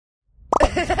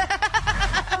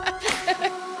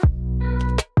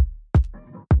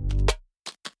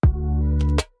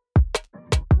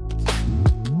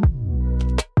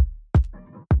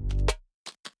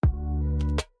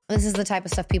This is the type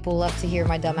of stuff people love to hear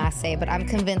my dumb ass say, but I'm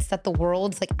convinced that the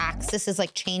world's like axis is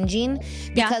like changing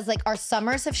because like our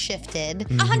summers have shifted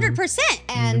 100%,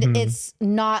 and it's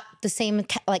not the same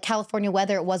like California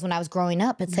weather it was when I was growing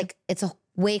up. It's like it's a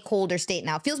way colder state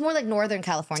now. It feels more like Northern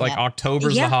California. It's like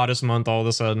October's the hottest month all of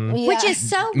a sudden. which is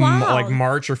so wild. Like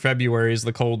March or February is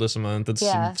the coldest month. It's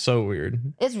so weird.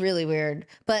 It's really weird,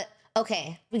 but.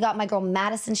 Okay, we got my girl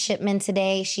Madisyn Shipman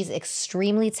today. She's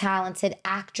extremely talented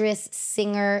actress,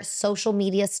 singer, social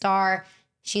media star.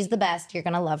 She's the best. You're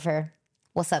going to love her.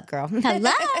 What's up, girl?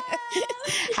 Hello.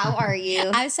 How are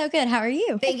you? I'm so good. How are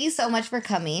you? Thank you so much for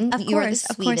coming. Of You are the course,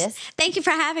 of sweetest. course. Thank you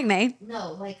for having me.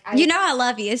 No, like You know I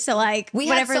love you, so like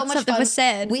whenever something was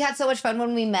said. We had so much fun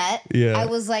when we met. Yeah. I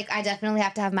was like, I definitely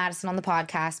have to have Madisyn on the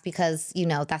podcast because, you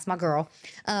know, that's my girl.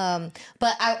 But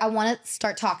I want to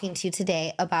start talking to you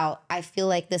today about, I feel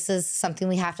like this is something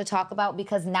we have to talk about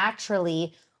because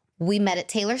naturally we met at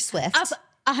Taylor Swift.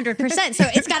 100%. So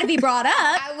it's got to be brought up.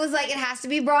 I was like, it has to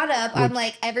be brought up. I'm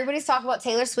like, everybody's talking about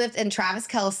Taylor Swift and Travis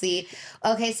Kelce.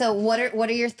 Okay, so what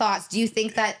are your thoughts? Do you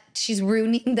think that she's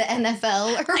ruining the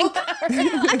NFL? Or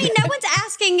I mean, no one's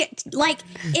asking like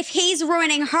if he's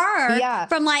ruining her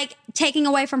from like taking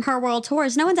away from her world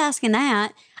tours. No one's asking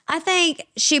that. I think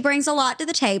she brings a lot to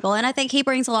the table, and I think he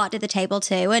brings a lot to the table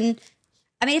too. And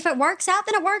I mean, if it works out,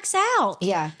 then it works out.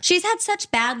 Yeah. She's had such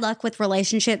bad luck with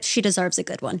relationships. She deserves a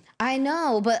good one. I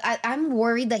know, but I'm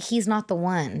worried that he's not the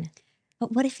one.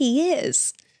 But what if he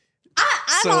is?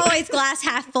 I'm always glass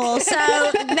half full,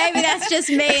 so maybe that's just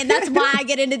me, and that's why I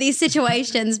get into these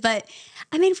situations. But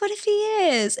I mean, what if he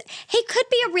is? He could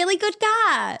be a really good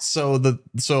guy. So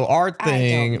our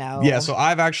thing, I don't know. yeah. So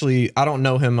I don't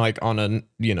know him like on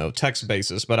a text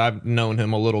basis, but I've known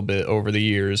him a little bit over the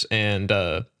years, and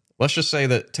let's just say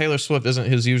that Taylor Swift isn't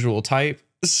his usual type.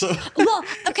 So well,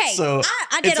 okay. So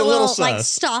I did a little like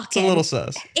stalking. It's a little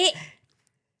sus.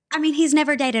 I mean, he's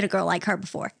never dated a girl like her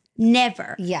before.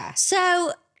 Never. Yeah.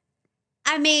 So,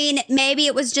 I mean, maybe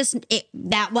it was just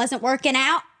that wasn't working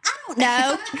out. I don't know.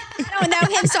 I don't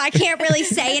know him, so I can't really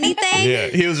say anything. Yeah,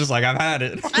 he was just like, I've had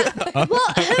it.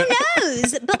 Well, who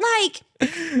knows? But like,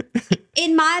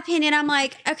 in my opinion, I'm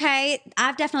like, okay,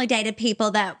 I've definitely dated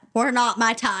people that were not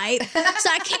my type, so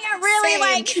I can't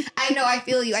really Same. I know. I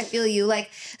feel you. Like,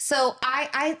 so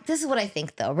I. This is what I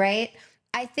think, though, right?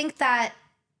 I think that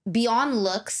beyond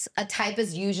looks, a type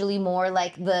is usually more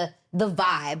like the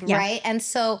vibe, right? And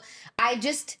so I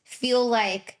just feel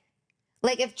like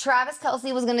if Travis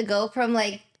Kelce was gonna go from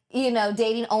like,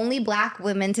 dating only black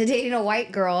women to dating a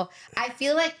white girl, I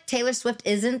feel like Taylor Swift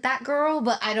isn't that girl,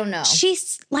 but I don't know.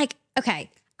 She's like, okay,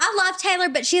 I love Taylor,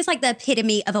 but she's like the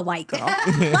epitome of a white girl.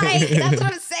 Like, that's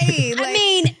what I'm saying. I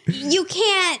mean, you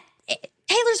can't,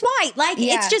 Taylor's white. Like,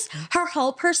 it's just her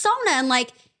whole persona. And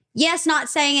like, yes, not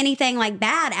saying anything like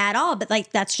bad at all, but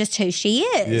like, that's just who she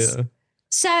is. Yeah.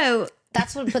 So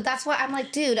that's what I'm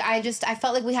like, dude, I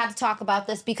felt like we had to talk about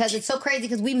this because it's so crazy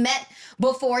because we met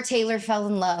before Taylor fell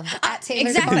in love at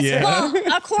Taylor's exactly. concert.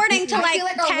 Well, according to like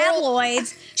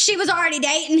tabloids, she was already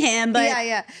dating him, but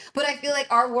yeah. But I feel like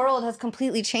our world has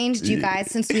completely changed, you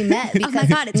guys, since we met because oh my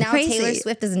God, it's now crazy. Taylor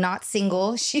Swift is not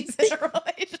single. She's in a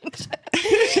relationship.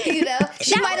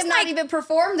 She might have not even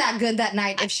performed that good that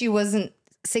night if she wasn't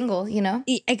single,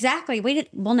 Exactly.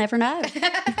 We'll never know.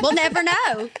 We'll never know.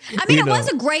 I mean, it was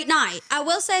a great night. I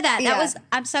will say that.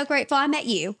 I'm so grateful I met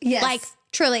you. Yes. Like,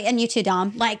 truly. And you too,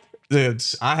 Dom. Like, dude,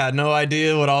 I had no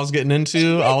idea what I was getting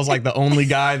into. I was like the only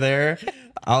guy there.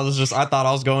 I thought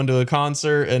I was going to a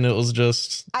concert and it was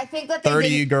just I think that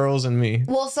 30 girls and me.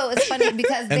 Well, so it's funny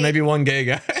because and maybe one gay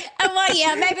guy. Well,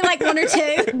 yeah, maybe like one or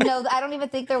two. No, I don't even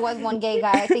think there was one gay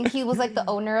guy. I think he was like the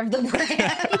owner of the brand.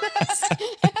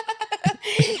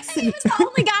 He was the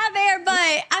only guy there, but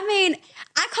I mean,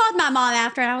 I called my mom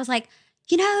after and I was like,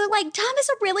 like Tom is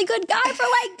a really good guy for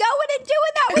like going and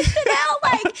doing that with Chanel.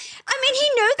 Like, I mean, he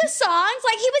knew the songs,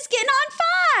 like he was getting on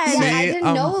fine. Yeah, I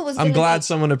didn't know it was. I'm glad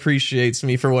someone appreciates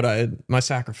me for my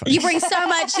sacrifice. You bring so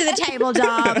much to the table,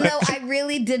 Dom. No, I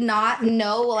really did not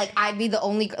know. Like, I'd be the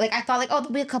only. Like, I thought like, there'll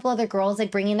be a couple other girls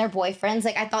like bringing their boyfriends.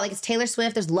 Like, I thought like it's Taylor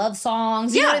Swift. There's love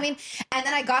songs. You know what I mean? And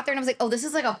then I got there and I was like, this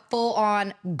is like a full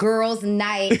on girls'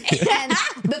 night. And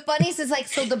the funniest is like,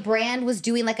 so the brand was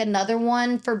doing like another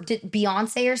one for Beyonce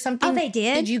or something. Oh, they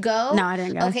did? Did you go? No, I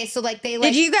didn't go. Okay, so like they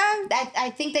like. Did you go?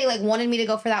 I think they like wanted me to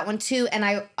go for that one too, and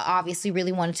I obviously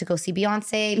really wanted to go see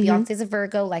Beyonce. Beyonce's a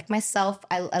Virgo, like myself.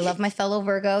 I love my fellow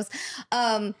Virgos.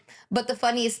 But the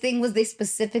funniest thing was they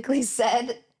specifically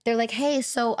said, they're like, hey,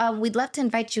 so we'd love to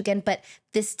invite you again, but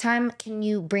this time can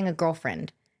you bring a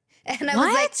girlfriend? And I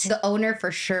was like, the owner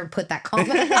for sure put that comment.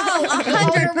 Oh,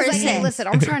 100%. Like, hey, listen,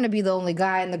 I'm trying to be the only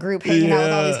guy in the group hanging out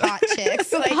with all these hot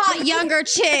chicks. Like, hot younger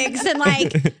chicks and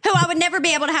like who I would never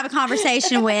be able to have a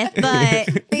conversation with, but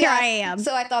here I am.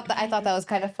 So I thought that was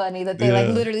kind of funny that they like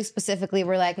literally specifically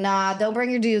were like, nah, don't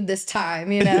bring your dude this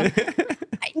time, you know?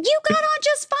 You got on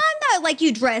just fine though. Like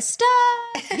you dressed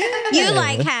up. You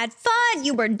like had fun.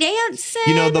 You were dancing.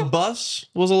 You know, the bus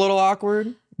was a little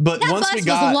awkward. But that once bus we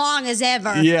got was long as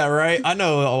ever. Yeah, right. I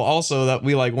know also that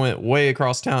we like went way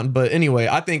across town. But anyway,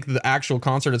 I think the actual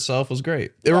concert itself was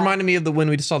great. It reminded me of the when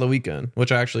we saw The Weeknd,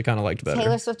 which I actually kind of liked better.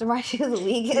 Taylor Swift reminded you of The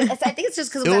Weeknd. I think it's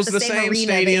just because it was the same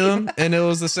stadium and it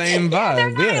was the same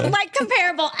vibe. They're not like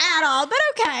comparable at all, but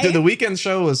okay. Dude, the Weeknd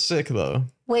show was sick though.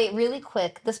 Wait, really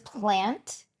quick. This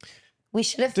plant, we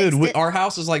should have fixed it. Our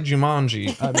house is like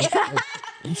Jumanji.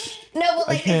 No, but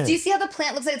like, do you see how the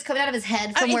plant looks like it's coming out of his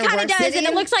head from where we're sitting? It kind of does, and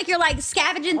it looks like you're like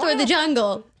scavenging through the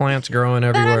jungle. Plants growing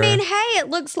everywhere. But I mean, hey, it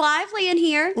looks lively in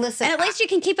here. Listen, and at least you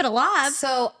can keep it alive.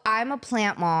 So I'm a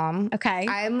plant mom. Okay.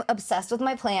 I'm obsessed with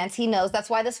my plants. He knows. That's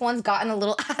why this one's gotten a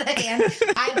little out of hand.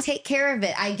 I take care of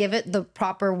it. I give it the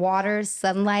proper water,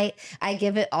 sunlight. I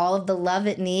give it all of the love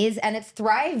it needs, and it's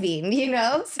thriving, you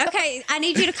know? So, okay, I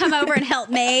need you to come over and help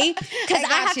me because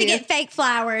I have to get fake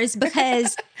flowers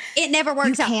because it never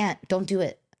works out. You can't. Don't do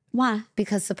it. Why?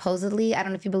 Because supposedly, I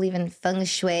don't know if you believe in feng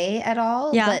shui at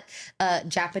all, but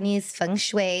Japanese feng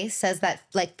shui says that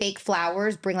like fake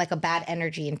flowers bring like a bad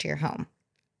energy into your home.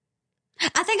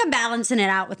 I think I'm balancing it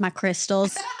out with my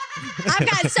crystals. I've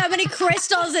got so many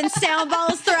crystals and sound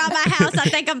bowls throughout my house. I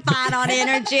think I'm fine on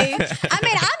energy. I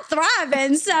mean, I'm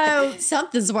thriving, so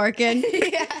something's working.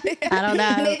 I don't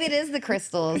know. Maybe it is the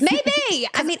crystals. Maybe.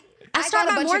 I mean, I start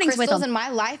my mornings with them. In my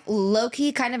life,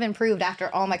 low-key kind of improved after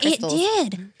all my crystals.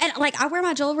 It did. And like, I wear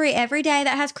my jewelry every day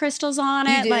that has crystals on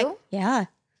it. You do? Like, yeah.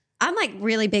 I'm like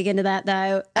really big into that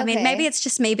though. I mean, maybe it's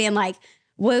just me being like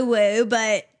woo-woo,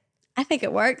 but I think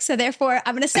it works. So therefore,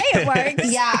 I'm going to say it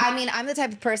works. Yeah. I mean, I'm the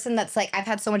type of person that's like, I've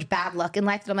had so much bad luck in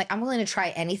life that I'm like, I'm willing to try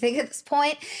anything at this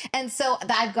point. And so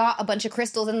I've got a bunch of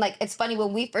crystals. And like, it's funny,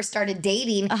 when we first started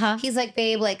dating, he's like,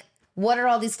 babe, like, what are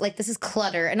all these, like, this is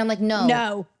clutter. And I'm like,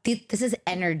 no. This is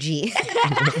energy.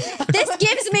 This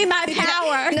gives me my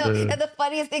power. No, and the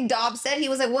funniest thing Dom said, he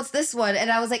was like, what's this one? And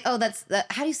I was like, oh, that's the,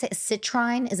 how do you say it?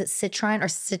 Citrine? Is it citrine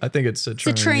or I think it's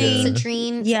citrine.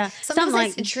 Citrine. Yeah. Sometimes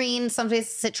like citrine, sometimes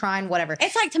citrine, whatever.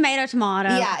 It's like tomato.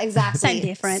 Yeah, exactly. Same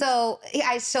difference. So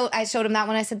I showed him that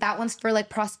one. I said, that one's for like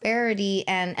prosperity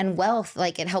and wealth.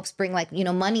 Like it helps bring like, you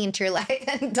know, money into your life.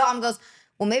 And Dom goes,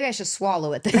 well, maybe I should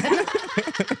swallow it then.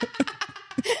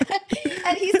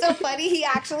 And he's so funny. He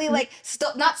actually like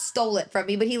not stole it from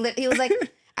me, but he was like,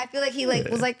 I feel like he like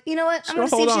was like, you know what? I'm gonna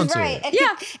see if she's right.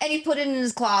 And he put it in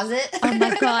his closet. Oh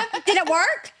my God. Did it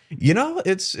work? You know,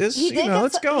 it's you know,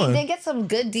 it's going. He did get some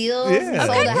good deals. Yeah.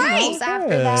 Sold a house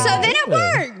after that. So then it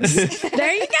works.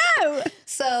 There you go.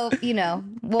 So, you know,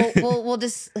 we'll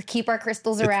just keep our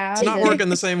crystals around. It's not working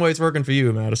the same way it's working for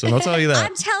you, Madisyn. I'll tell you that.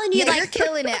 I'm telling you, like, you're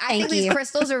killing it. I think these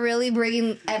crystals are really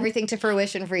bringing everything to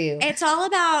fruition for you. It's all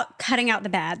about cutting out the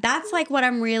bad. That's like what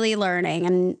I'm really learning.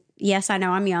 And yes, I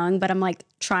know I'm young, but I'm like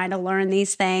trying to learn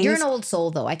these things. You're an old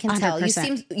soul, though. I can 100%.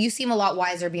 tell. You seem a lot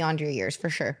wiser beyond your years, for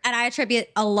sure. And I attribute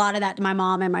a lot of that to my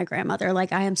mom and my grandmother.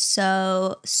 Like I am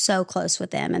so close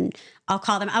with them, and I'll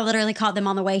call them. I literally called them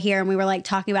on the way here, and we were like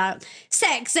talking about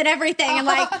sex and everything, and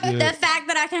like the fact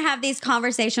that I can have these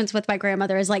conversations with my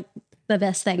grandmother is like the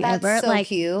best thing ever. That's so like,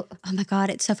 cute. Oh my God,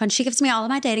 it's so fun. She gives me all of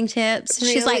my dating tips.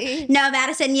 Really? She's like, no,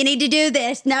 Madisyn, you need to do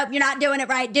this. Nope, you're not doing it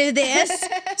right. Do this.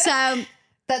 So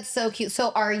that's so cute.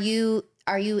 So are you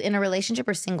in a relationship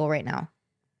or single right now?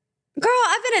 Girl,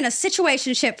 I've been in a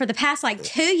situationship for the past like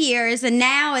 2 years, and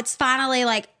now it's finally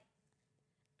like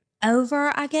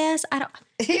over, I guess. I don't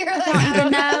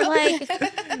even know.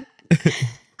 Like,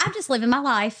 I'm just living my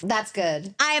life. That's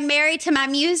good. I am married to my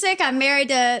music. I'm married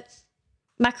to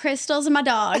my crystals and my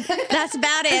dog. That's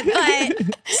about it.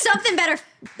 But something better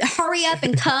hurry up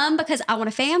and come, because I want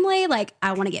a family. Like,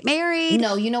 I want to get married.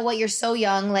 No, you know what? You're so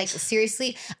young. Like,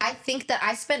 seriously, I think that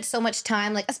I spent so much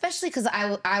time, like, especially because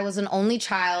I was an only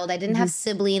child. I didn't have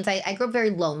siblings. I grew up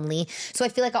very lonely. So I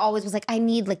feel like I always was like, I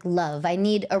need like love. I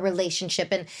need a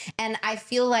relationship. And I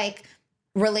feel like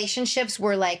relationships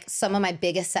were like some of my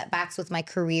biggest setbacks with my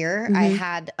career. I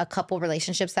had a couple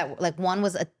relationships that like one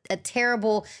was a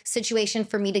terrible situation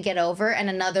for me to get over, and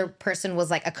another person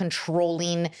was like a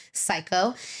controlling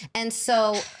psycho. And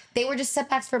so they were just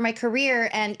setbacks for my career.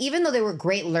 And even though they were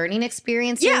great learning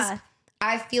experiences,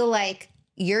 I feel like,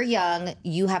 you're young,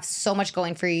 you have so much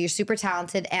going for you, you're super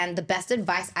talented, and the best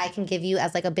advice I can give you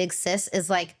as like a big sis is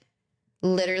like,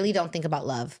 literally don't think about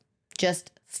love.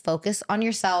 Just focus on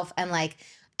yourself and like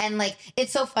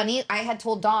it's so funny. I had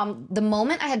told Dom the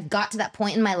moment I had got to that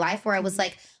point in my life where I was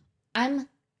like, I'm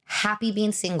happy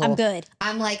being single. I'm good.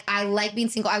 I'm like, I like being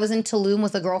single. I was in Tulum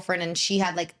with a girlfriend and she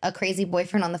had like a crazy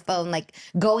boyfriend on the phone, like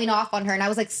going off on her. And I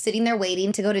was like sitting there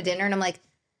waiting to go to dinner. And I'm like,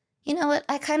 you know what?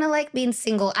 I kind of like being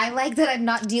single. I like that I'm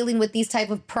not dealing with these type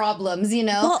of problems, you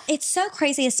know? Well, it's so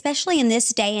crazy, especially in this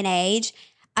day and age.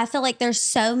 I feel like there's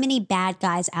so many bad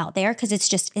guys out there because it's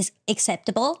just is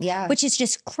acceptable. Yeah. Which is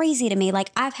just crazy to me. Like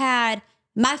I've had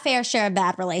my fair share of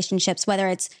bad relationships, whether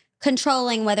it's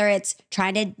controlling, whether it's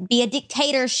trying to be a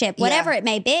dictatorship, whatever it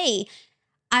may be.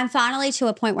 I'm finally to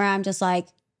a point where I'm just like,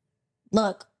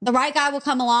 look, the right guy will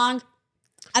come along.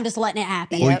 I'm just letting it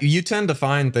happen. Well, you tend to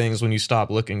find things when you stop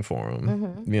looking for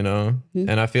them, you know?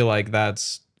 And I feel like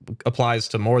that's applies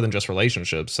to more than just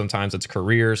relationships. Sometimes it's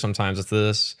career, sometimes it's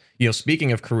this. You know,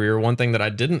 speaking of career, one thing that I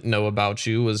didn't know about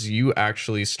you was you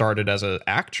actually started as an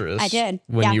actress. I did.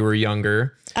 When you were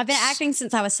younger. I've been acting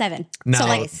since I was 7. Now, so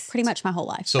like pretty much my whole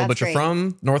life. So, That's but you're great.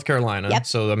 from North Carolina. Yep.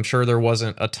 So I'm sure there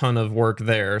wasn't a ton of work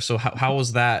there. So how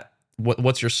was that?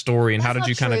 What's your story and how did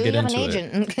you kind of get into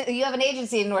it? You have an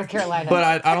agency in North Carolina.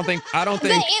 But I don't think But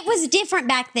it was different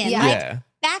back then. Yeah. Like,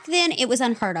 back then, it was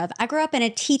unheard of. I grew up in a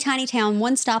tiny town,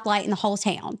 one stoplight in the whole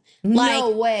town. Like,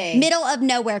 no way. Middle of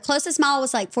nowhere. Closest mall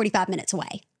was like 45 minutes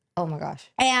away. Oh my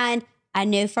gosh. And I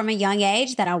knew from a young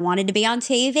age that I wanted to be on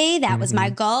TV. That was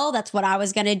my goal. That's what I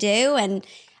was going to do. And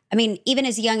I mean, even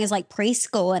as young as like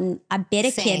preschool, and I bit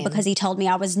a kid because he told me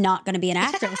I was not going to be an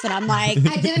actress. And I'm like, I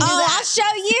didn't do that. I'll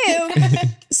show you.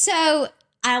 So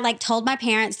I like told my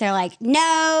parents, they're like,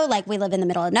 no, like we live in the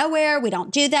middle of nowhere. We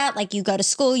don't do that. Like you go to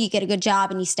school, you get a good job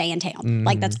and you stay in town.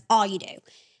 Like that's all you do.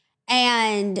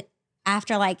 And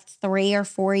after like 3 or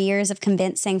 4 years of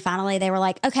convincing, finally they were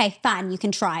like, okay, fine, you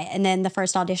can try it. And then the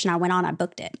first audition I went on, I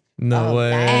booked it. No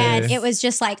way. And it was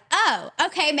just like, oh,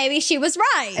 okay, maybe she was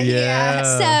right. Yeah.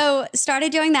 So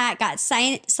started doing that, got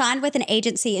signed with an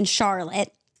agency in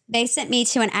Charlotte. They sent me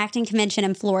to an acting convention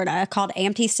in Florida called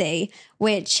AMTC,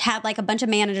 which had like a bunch of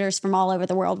managers from all over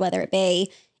the world, whether it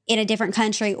be in a different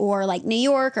country or like New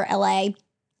York or LA.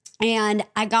 And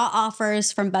I got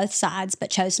offers from both sides, but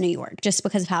chose New York just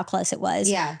because of how close it was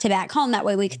to back home. That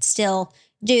way we could still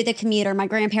do the commute, or my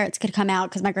grandparents could come out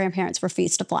because my grandparents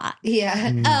refused to fly.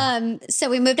 Yeah. So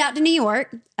we moved out to New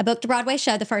York. I booked a Broadway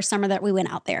show the first summer that we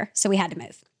went out there. So we had to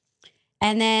move.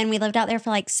 And then we lived out there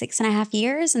for like 6.5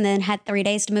 years and then had 3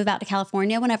 days to move out to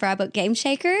California whenever I booked Game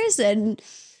Shakers. And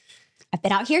I've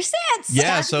been out here since.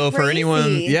 Yeah, That's so for crazy.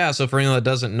 anyone that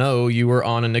doesn't know, you were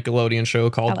on a Nickelodeon show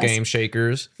called Game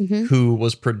Shakers, who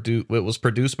was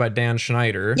produced by Dan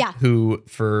Schneider, who,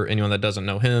 for anyone that doesn't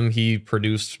know him, he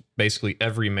produced basically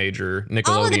every major Nickelodeon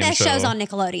show. All of the best shows on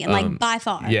Nickelodeon, like by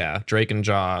far. Yeah, Drake and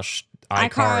Josh,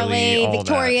 iCarly, all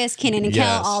Victorious, that. Kenan and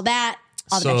Kel, all that.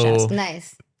 All the best So- shows.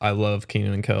 Nice. I love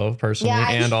Kenan and Kel personally, Yeah,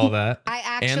 and all that.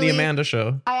 And the Amanda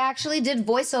Show. I actually did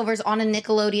voiceovers on a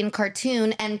Nickelodeon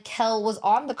cartoon, and Kel was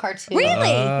on the cartoon.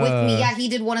 Really? With me. Yeah, he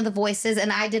did one of the voices,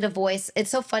 and I did a voice. It's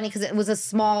so funny because it was a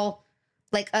small,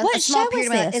 like a What small show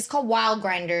period was of this? It's called Wild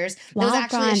Grinders. It was Wild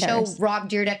actually a show Grinders. Rob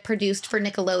Dyrdek produced for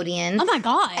Nickelodeon. Oh my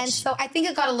gosh. And so I think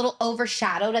it got a little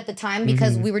overshadowed at the time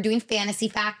because we were doing Fantasy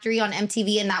Factory on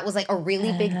MTV, and that was like a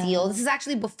really big deal. This is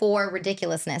actually before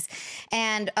Ridiculousness.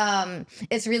 And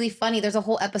it's really funny. There's a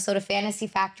whole episode of Fantasy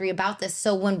Factory about this.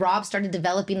 So when Rob started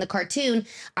developing the cartoon,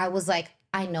 I was like,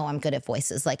 I know I'm good at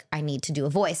voices. Like, I need to do a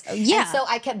voice. Yeah. And so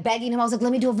I kept begging him. I was like,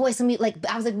 let me do a voice. Let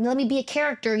me be a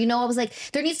character. You know, I was like,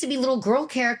 there needs to be little girl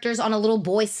characters on a little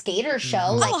boy skater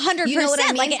show. Like, 100%. you know what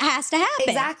I mean? Like, it has to happen.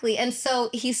 Exactly. And so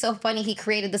he's so funny. He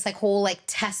created this like whole like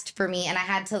test for me, and I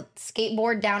had to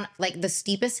skateboard down like the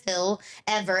steepest hill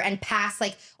ever and pass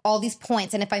like all these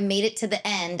points. And if I made it to the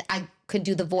end, I could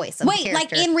do the voice of the Wait,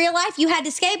 character. like in real life, you had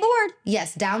to skateboard?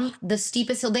 Yes, down the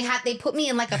steepest hill. They put me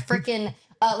in like a freaking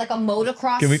like a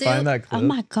motocross Can we suit. find that clip? Oh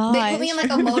my god! They put me in like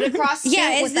a motocross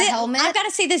suit with the helmet. I've got to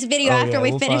see this video after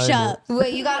we we'll finish find up.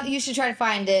 Wait, you should try to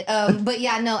find it. But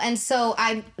yeah, no. And so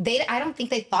I don't think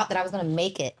they thought that I was gonna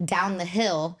make it down the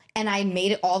hill, and I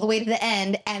made it all the way to the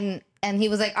end. And he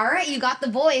was like, "All right, you got the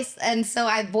voice." And so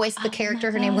I voiced the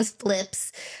character. Her name was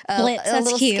Flips, Flips, a that's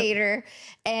little cute. skater.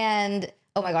 And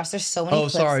oh my gosh, there's so many. Oh,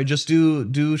 clips. sorry. Just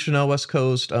do Chanel West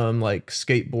Coast like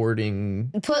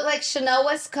skateboarding Put like Chanel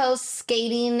West Coast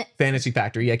skating, Fantasy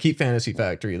Factory. Yeah, keep Fantasy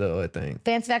Factory though, I think.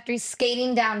 Fancy Factory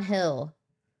skating downhill.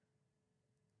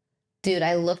 Dude,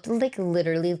 I looked like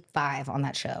literally 5 on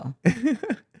that show.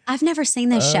 I've never seen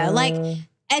this show. Like,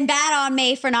 And bad on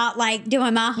me for not like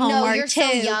doing my homework. No, you're too.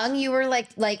 so young. You were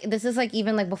like this is like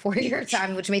even like before your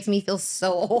time, which makes me feel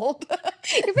so old.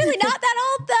 You're really not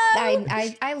that old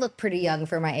though. I look pretty young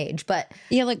for my age, but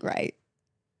you look great.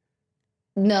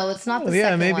 No, it's not the yeah,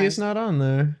 second maybe one. it's not on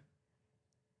there.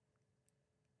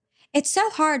 It's so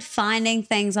hard finding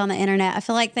things on the internet. I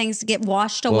feel like things get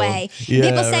washed away. Yeah,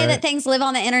 people say right. that things live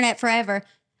on the internet forever.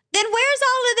 Then where's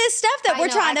all of this stuff that we're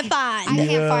trying to find? I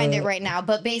can't find it right now,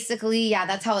 but basically, yeah,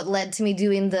 that's how it led to me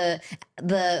doing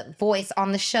the voice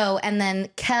on the show. And then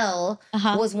Kel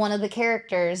was one of the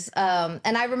characters.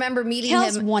 And I remember meeting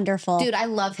Kel's him. wonderful. Dude, I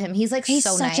love him. He's like He's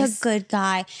so such nice. a good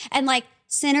guy. And like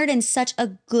centered in such a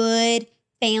good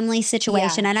family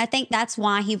situation. Yeah. And I think that's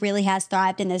why he really has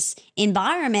thrived in this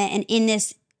environment and in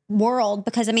this world.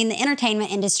 Because I mean, the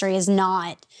entertainment industry is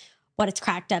not what it's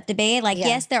cracked up to be. Like,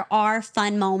 yes, there are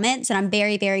fun moments and I'm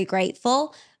very, very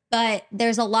grateful, but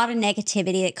there's a lot of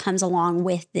negativity that comes along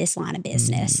with this line of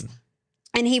business.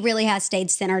 And he really has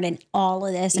stayed centered in all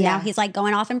of this. And now he's like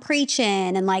going off and preaching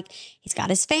and like he's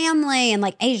got his family and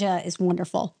like Asia is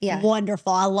wonderful. Yeah.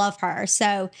 Wonderful. I love her.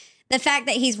 So the fact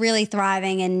that he's really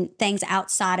thriving in things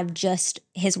outside of just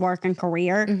his work and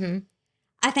career,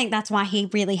 I think that's why he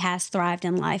really has thrived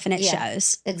in life and it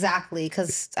shows. Exactly.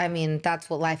 Because I mean, that's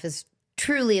what life is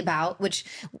truly about, which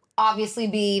obviously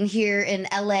being here in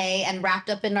LA and wrapped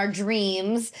up in our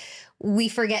dreams, we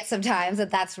forget sometimes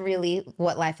that that's really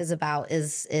what life is about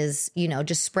is, you know,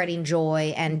 just spreading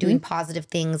joy and doing positive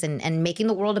things and making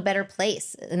the world a better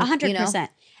place. 100%. You know?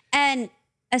 And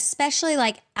especially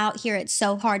like out here, it's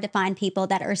so hard to find people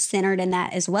that are centered in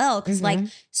that as well. Cause like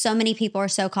so many people are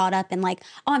so caught up in like,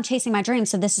 oh, I'm chasing my dreams.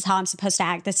 So this is how I'm supposed to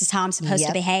act. This is how I'm supposed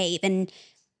to behave. And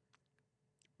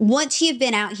once you've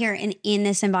been out here and in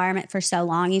this environment for so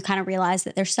long, you kind of realize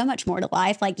that there's so much more to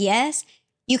life. Like, yes,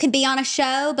 you can be on a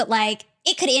show, but like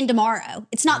it could end tomorrow.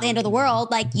 It's not the end of the world.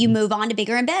 Like you move on to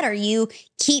bigger and better. You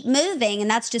keep moving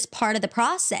and that's just part of the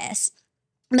process.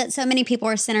 But so many people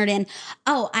are centered in,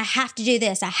 oh, I have to do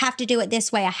this. I have to do it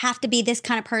this way. I have to be this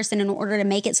kind of person in order to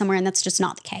make it somewhere. And that's just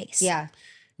not the case. Yeah.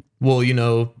 Well, you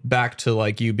know, back to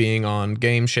like you being on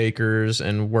Game Shakers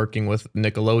and working with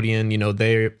Nickelodeon, you know,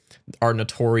 they are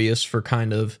notorious for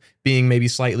kind of being maybe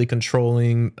slightly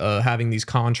controlling, having these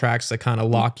contracts that kind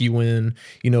of lock you in,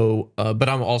 you know, but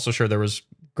I'm also sure there was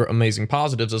amazing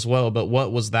positives as well. But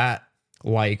what was that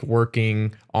like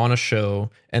working on a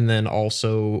show? And then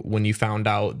also when you found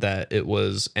out that it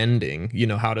was ending, you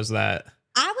know, how does that?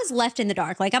 I was left in the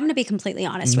dark. Like, I'm going to be completely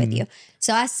honest with you.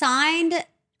 So I signed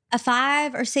a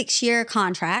 5 or 6 year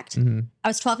contract. I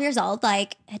was 12 years old.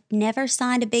 Like, had never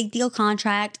signed a big deal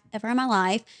contract ever in my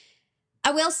life.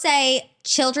 I will say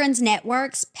children's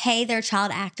networks pay their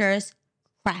child actors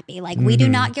crappy. Like, we do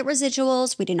not get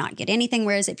residuals. We do not get anything.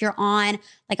 Whereas if you're on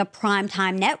like a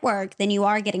primetime network, then you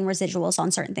are getting residuals on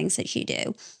certain things that you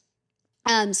do.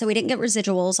 So we didn't get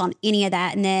residuals on any of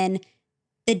that. And then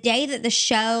the day that the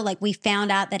show, like we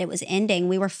found out that it was ending,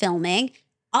 we were filming.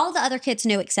 All the other kids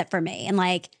knew except for me. And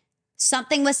like,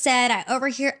 something was said. I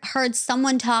heard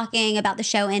someone talking about the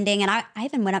show ending. And I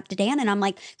even went up to Dan and I'm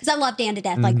like, because I love Dan to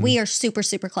death. Like we are super,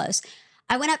 super close.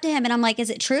 I went up to him and I'm like, is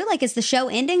it true? Like, is the show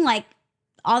ending? Like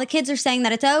all the kids are saying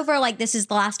that it's over. Like this is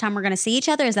the last time we're going to see each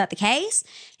other. Is that the case?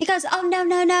 He goes, oh,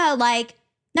 no. Like,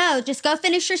 no, just go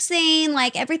finish your scene.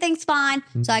 Like everything's fine.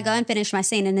 So I go and finish my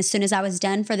scene. And as soon as I was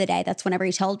done for the day, that's whenever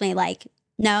he told me like,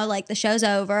 no, like the show's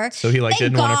over. So he like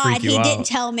Thank didn't want to freak you out. He didn't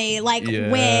tell me like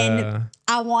when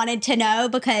I wanted to know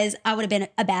because I would have been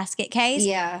a basket case.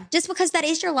 Yeah. Just because that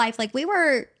is your life. Like we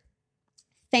were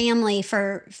family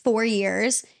for 4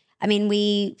 years. I mean,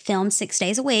 we filmed 6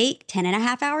 days a week, 10 and a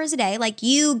half hours a day. Like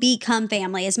you become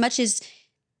family as much as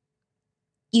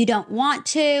you don't want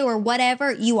to or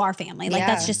whatever, you are family. Like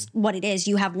that's just what it is.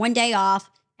 You have one day off.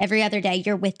 Every other day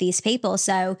you're with these people.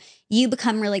 So you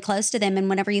become really close to them. And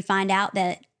whenever you find out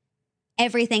that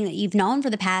everything that you've known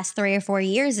for the past 3 or 4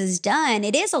 years is done,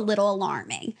 it is a little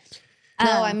alarming.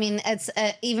 No, I mean, it's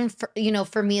even for, you know,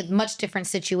 for me, a much different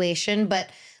situation,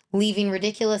 but leaving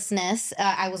ridiculousness.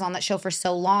 I was on that show for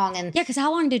so long. And yeah, because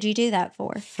how long did you do that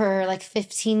for? For like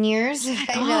 15 years,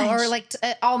 I know, or like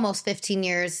almost 15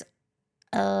 years.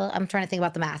 I'm trying to think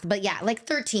about the math, but yeah, like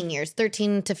 13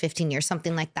 to 15 years,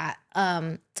 something like that.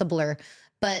 It's a blur,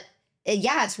 but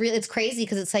yeah, it's crazy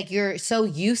because it's like you're so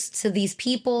used to these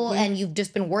people and you've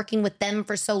just been working with them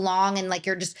for so long, and like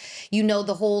you're just, you know,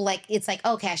 the whole like it's like,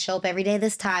 okay, I show up every day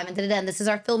this time and and this is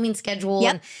our filming schedule,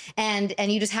 and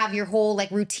you just have your whole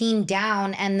like routine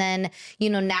down, and then you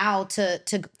know now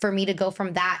for me to go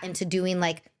from that into doing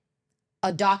like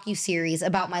a docu-series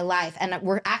about my life, and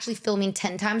we're actually filming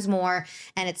 10 times more,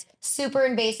 and it's super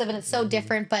invasive and it's so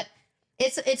different, but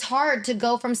it's hard to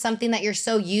go from something that you're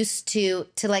so used to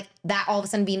like that all of a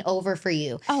sudden being over for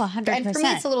you. Oh, 100%. And for me,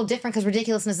 it's a little different because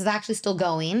Ridiculousness is actually still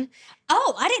going.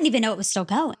 Oh, I didn't even know it was still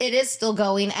going. It is still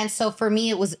going. And so for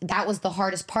me, that was the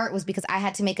hardest part, was because I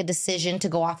had to make a decision to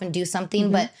go off and do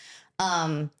something. But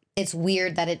it's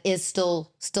weird that it is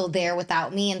still there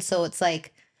without me. And so it's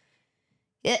like,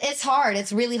 it's hard.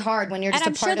 It's really hard when you're just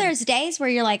and I'm sure there's days where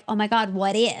you're like, oh my God,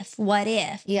 what if?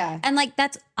 Yeah. And like,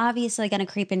 that's obviously going to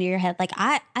creep into your head. Like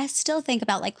I still think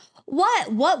about like,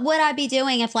 what would I be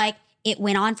doing if like it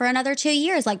went on for another 2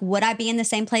 years? Like, would I be in the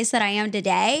same place that I am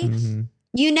today?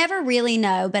 You never really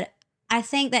know, but I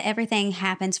think that everything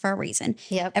happens for a reason.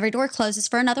 Yep. Every door closes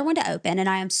for another one to open. And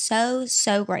I am so,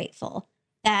 so grateful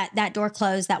that door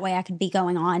closed. That way I could be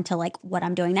going on to like what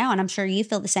I'm doing now. And I'm sure you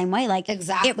feel the same way. Like,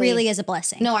 exactly. It really is a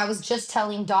blessing. No, I was just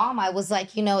telling Dom, I was like,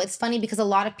 it's funny because a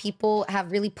lot of people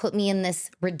have really put me in this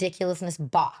ridiculousness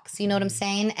box. You know what I'm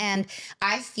saying? And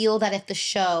I feel that if the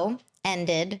show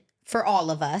ended for all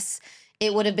of us,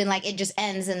 it would have been like, it just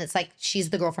ends and it's like, she's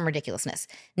the girl from Ridiculousness.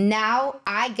 Now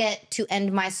I get to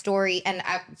end my story, and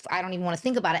I don't even want to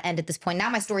think about it end at this point. Now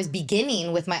my story's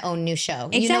beginning with my own new show.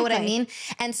 Exactly. You know what I mean?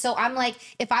 And so I'm like,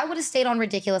 if I would have stayed on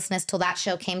Ridiculousness till that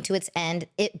show came to its end,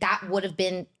 that would have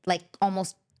been like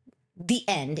almost the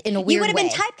end in a weird way. You would have been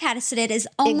typecasted as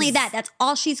only that. That's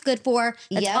all she's good for.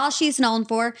 That's all she's known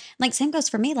for. Like, same goes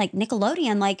for me, like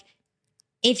Nickelodeon, like,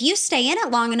 if you stay in it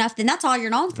long enough, then that's all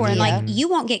you're known for. And like, you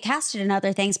won't get casted in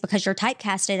other things because you're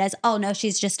typecasted as, oh no,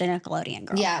 she's just a Nickelodeon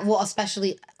girl. Yeah. Well,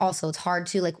 especially also it's hard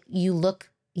to like, you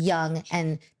look young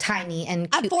and tiny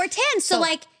and cute. I'm 4'10", so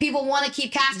like people want to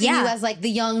keep casting you as like the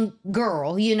young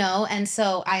girl, and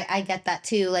so I get that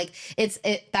too. Like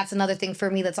that's another thing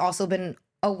for me that's also been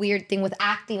a weird thing with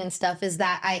acting and stuff, is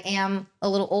that I am a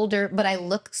little older, but I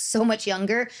look so much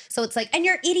younger. So it's like, and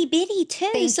you're itty bitty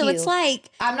too. So it's like,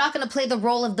 I'm not going to play the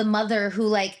role of the mother who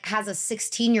like has a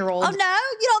 16-year-old. Oh no,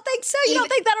 you don't think so? You don't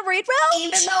think that'll read well?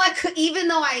 Even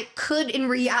though I could in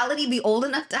reality be old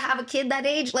enough to have a kid that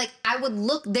age, like I would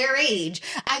look their age.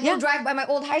 I go drive by my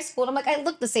old high school and I'm like, I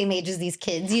look the same age as these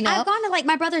kids, I've gone to like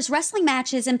my brother's wrestling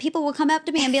matches and people will come up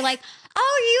to me and be like, oh,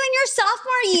 are you in your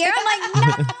sophomore year? I'm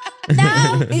like, no.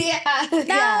 No,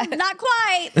 not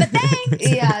quite, but thanks.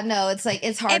 Yeah, no, it's like,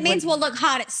 it's hard. It means we'll look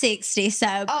hot at 60,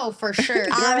 so. Oh, for sure.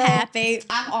 I'm happy.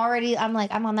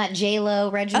 I'm on that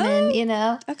J-Lo regimen,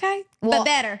 Okay, well, but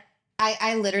better.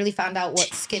 I literally found out what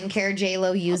skincare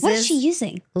J-Lo uses. What is she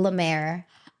using? La Mer.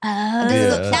 Oh,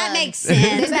 that makes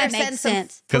sense. That makes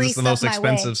sense. Because it's the most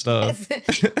expensive stuff.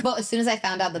 Well, as soon as I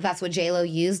found out that that's what J-Lo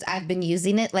used, I've been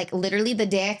using it. Like literally the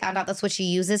day I found out that's what she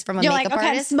uses from a makeup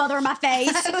artist. Smother my face.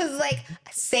 I was like,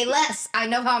 say less. I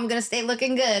know how I'm going to stay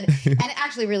looking good. And it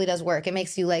actually really does work. It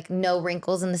makes you like no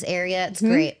wrinkles in this area. It's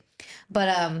great. But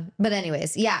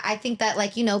anyways, yeah, I think that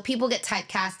like, people get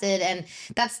typecasted and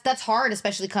that's hard,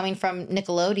 especially coming from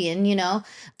Nickelodeon,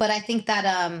 but I think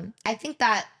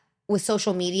that with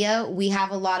social media, we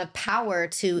have a lot of power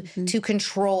to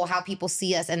control how people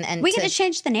see us, and we get to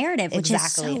change the narrative, which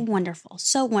is so wonderful,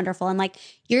 so wonderful. And like,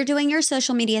 you're doing your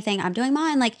social media thing, I'm doing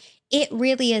mine. Like, it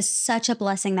really is such a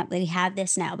blessing that we have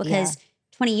this now, because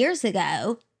 20 years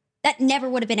ago, that never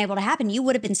would have been able to happen. You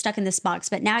would have been stuck in this box,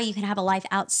 but now you can have a life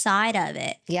outside of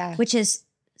it. Yeah, which is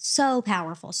so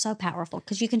powerful,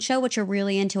 because you can show what you're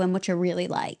really into and what you're really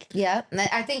like. Yeah. And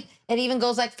I think it even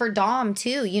goes like for Dom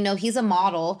too. He's a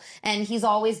model and he's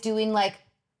always doing like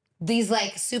these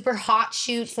like super hot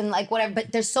shoots and like whatever,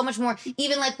 but there's so much more.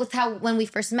 Even like with how when we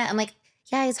first met, I'm like,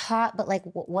 yeah, he's hot, but like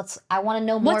I want to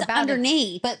know more about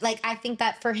underneath. But like, I think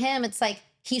that for him, it's like,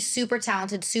 he's super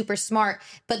talented, super smart,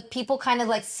 but people kind of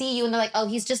like see you and they're like, oh,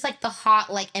 he's just like the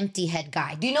hot, like empty head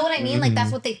guy. Do you know what I mean? Like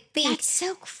that's what they think. That's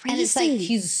so crazy. And it's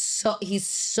like, he's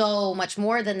so much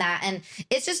more than that. And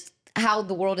it's just how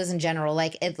the world is in general.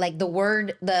 Like it's like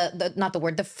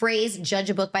the phrase judge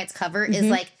a book by its cover is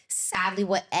like sadly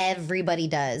what everybody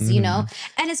does, And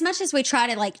as much as we try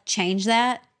to like change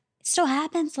that, it still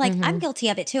happens. Like I'm guilty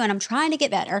of it too. And I'm trying to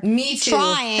get better. Me too.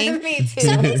 Me too.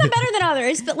 Some things I'm better than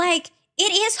others, but like,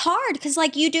 it is hard because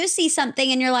like you do see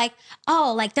something and you're like,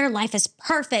 oh, like their life is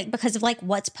perfect because of like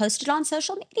what's posted on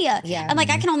social media. Yeah. And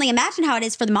like I can only imagine how it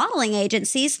is for the modeling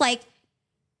agencies. Like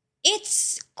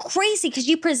it's crazy because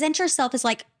you present yourself as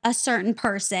like a certain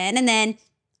person. And then,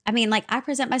 I mean, like I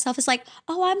present myself as like,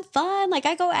 oh, I'm fun. Like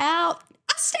I go out.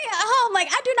 I stay at home. Like,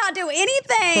 I do not do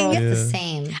anything. Girl, it's the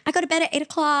same. I go to bed at 8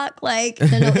 o'clock. Like, no,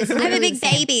 it's I have a big the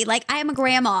same. baby. Like, I am a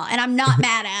grandma, and I'm not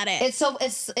mad at it.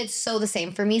 It's so the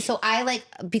same for me. So I like,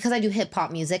 because I do hip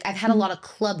hop music, I've had a lot of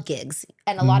club gigs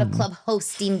and a lot of club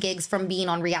hosting gigs from being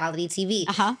on reality TV.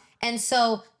 And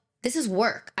so this is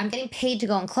work. I'm getting paid to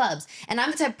go in clubs. And I'm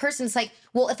the type of person that's like,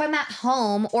 well, if I'm at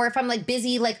home or if I'm like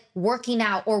busy, like working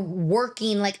out or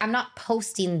working, like I'm not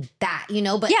posting that, you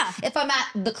know? But if I'm at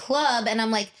the club and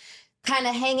I'm like kind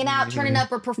of hanging out, turning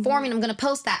up or performing, I'm going to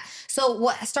post that. So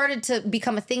what started to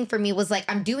become a thing for me was like,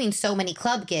 I'm doing so many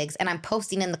club gigs and I'm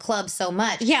posting in the club so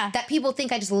much that people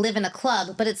think I just live in a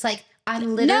club, but it's like,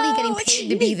 I'm literally getting paid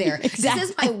to be there. Exactly.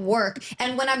 This is my work.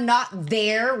 And when I'm not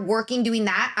there working, doing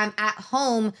that, I'm at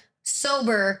home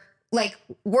sober, like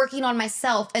working on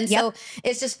myself. And so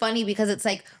it's just funny because it's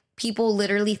like people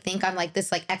literally think I'm like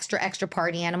this like extra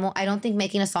party animal. I don't think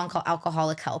making a song called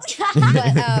Alcoholic helps.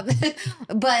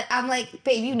 But I'm like,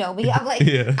 babe, you know me. I'm like,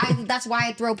 that's why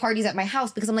I throw parties at my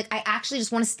house, because I'm like, I actually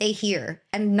just want to stay here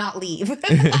and not leave. I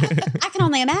can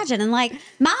only imagine. And like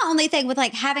my only thing with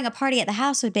like having a party at the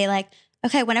house would be like,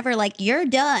 okay, whenever like you're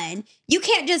done, you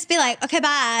can't just be like, okay,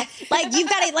 bye. Like you've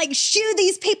got to like shoo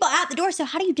these people out the door. So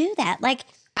how do you do that? Like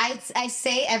I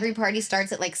say every party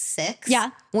starts at like 6. Yeah.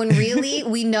 When really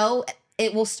we know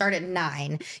it will start at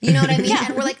 9. You know what I mean?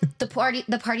 And we're like, the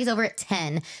party's over at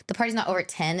 10. The party's not over at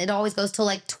 10. It always goes till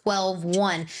like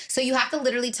 12:01. So you have to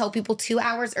literally tell people 2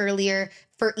 hours earlier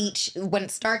for each, when it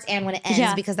starts and when it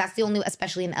ends, because that's the only,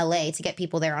 especially in LA, to get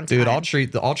people there on time. Dude,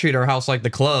 I'll treat our house like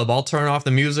the club. I'll turn off the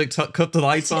music, cut the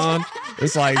lights on.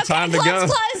 It's like okay, time to go.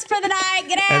 Closed for the night.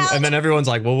 Get out. And then everyone's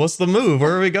like, "Well, what's the move?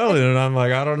 Where are we going?" And I'm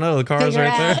like, "I don't know. The car's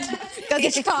right there." Go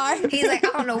get your car. He's like, I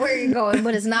don't know where you're going,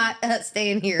 but it's not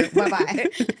staying here. Bye-bye.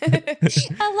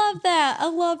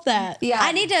 I love that. Yeah.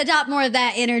 I need to adopt more of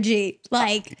that energy.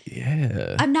 Like,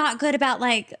 I'm not good about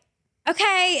like,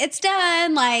 okay, it's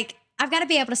done. Like, I've got to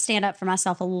be able to stand up for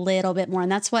myself a little bit more.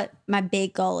 And that's what my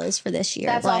big goal is for this year.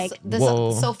 That's like,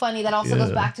 also so funny. That also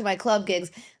goes back to my club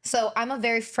gigs. So I'm a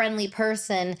very friendly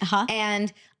person.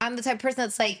 And I'm the type of person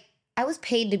that's like, I was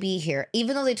paid to be here.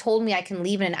 Even though they told me I can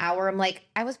leave in an hour, I'm like,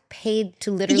 I was paid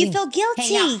to literally You feel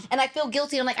guilty. hang out. And I feel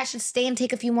guilty. I'm like, I should stay and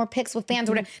take a few more pics with fans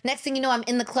or whatever. Next thing you know, I'm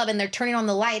in the club and they're turning on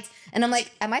the lights. And I'm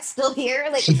like, am I still here?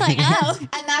 Like, it's like, oh.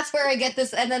 And that's where I get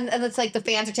this. And it's like the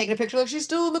fans are taking a picture. Like, she's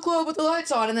still in the club with the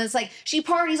lights on. And then it's like, she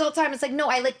parties all the time. It's like, no,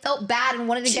 I like felt bad and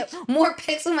wanted to get more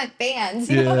pics with my fans.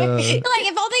 You know what I mean? Like,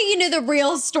 if only you knew the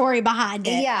real story behind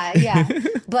it. Yeah.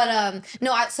 But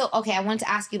no, I wanted to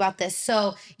ask you about this.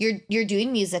 So you're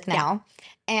doing music now,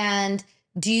 and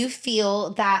do you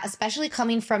feel that, especially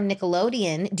coming from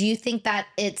Nickelodeon, do you think that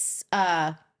it's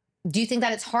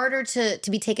harder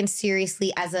to be taken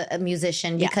seriously as a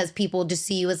musician because people just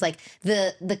see you as like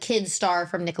the kid star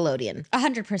from Nickelodeon?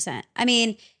 100%. I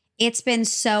mean, it's been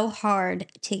so hard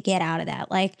to get out of that.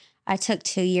 Like, I took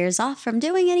 2 years off from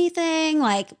doing anything,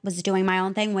 like was doing my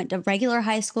own thing, went to regular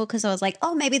high school because I was like,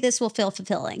 oh, maybe this will feel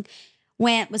fulfilling.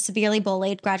 Was severely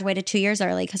bullied, graduated 2 years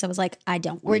early because I was like, I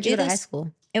don't want to do this. Where'd you go to high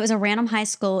school? It was a random high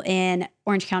school in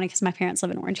Orange County because my parents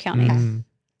live in Orange County.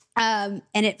 And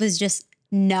it was just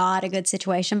not a good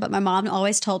situation. But my mom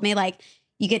always told me, like,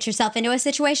 you get yourself into a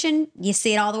situation, you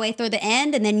see it all the way through the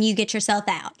end, and then you get yourself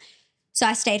out. So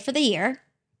I stayed for the year.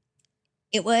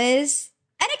 It was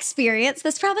an experience.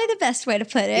 That's probably the best way to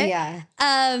put it. Yeah.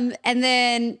 And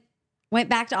then went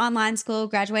back to online school,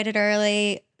 graduated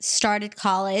early, started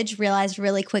college, realized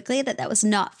really quickly that was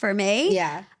not for me.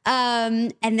 Yeah.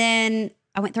 And then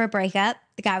I went through a breakup.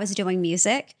 The guy was doing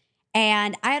music,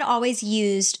 and I had always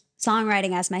used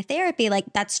songwriting as my therapy. Like,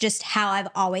 that's just how I've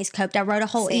always coped. I wrote a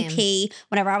whole EP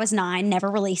whenever I was 9, never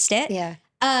released it. Yeah.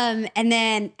 And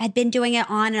then I'd been doing it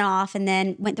on and off, and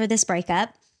then went through this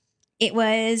breakup. It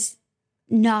was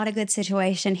not a good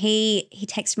situation. He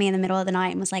texted me in the middle of the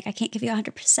night and was like, I can't give you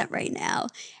 100% right now.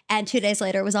 And 2 days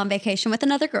later was on vacation with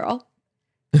another girl.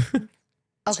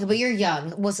 Okay, but you're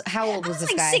young. How old was this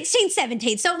like guy? 16,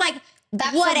 17. So like,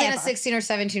 that's whatever. Something a 16 or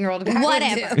 17-year-old guy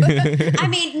whatever. would do. I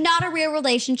mean, not a real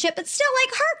relationship, but still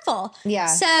like hurtful. Yeah.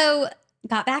 So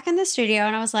got back in the studio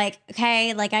and I was like,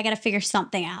 okay, like I got to figure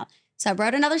something out. So I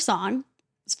wrote another song,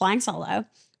 was flying solo,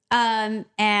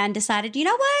 and decided, you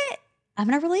know what? I'm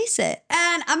going to release it.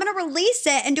 And I'm going to release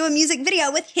it and do a music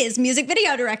video with his music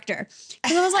video director.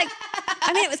 Because I was like,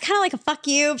 I mean, it was kind of like a fuck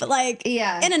you, but like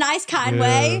in a nice kind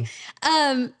way.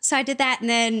 So I did that. And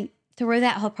then through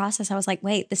that whole process, I was like,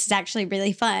 wait, this is actually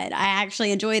really fun. I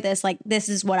actually enjoy this. Like, this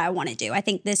is what I want to do. I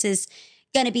think this is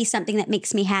going to be something that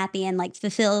makes me happy and like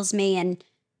fulfills me and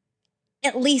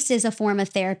at least is a form of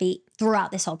therapy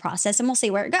throughout this whole process. And we'll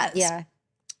see where it goes. Yeah.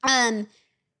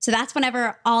 So that's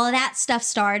whenever all of that stuff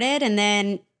started. And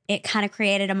then it kind of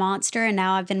created a monster. And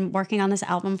now I've been working on this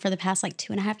album for the past like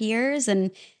 2.5 years.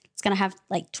 And it's going to have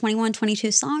like 21,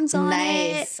 22 songs on it.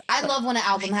 Nice. I love when an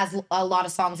album has a lot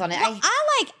of songs on it. Well,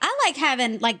 I like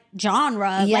having like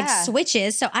genre, like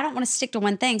switches. So I don't want to stick to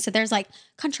one thing. So there's like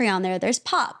country on there. There's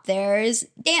pop. There's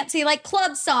dancey, like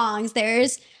club songs.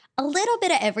 There's a little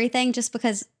bit of everything just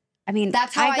because, I mean,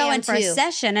 that's how I go in too. For a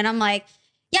session and I'm like,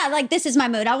 yeah, like this is my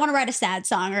mood. I want to write a sad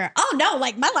song or, oh no,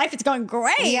 like my life is going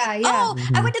great. Yeah. Oh,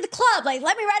 I went to the club. Like,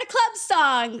 let me write a club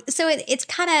song. So it's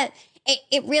kind of,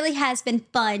 it really has been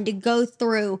fun to go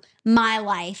through my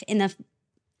life in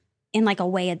like a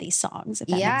way of these songs. If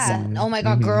that makes sense. Oh my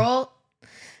God, girl.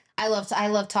 I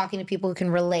love talking to people who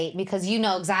can relate because you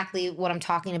know exactly what I'm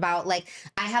talking about. Like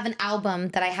I have an album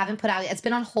that I haven't put out. It's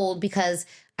been on hold because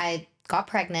I got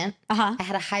pregnant. I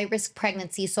had a high risk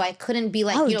pregnancy. So I couldn't be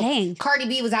like, dang. Cardi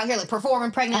B was out here like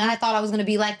performing pregnant and I thought I was going to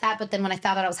be like that. But then when I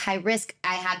found out I was high risk,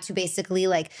 I had to basically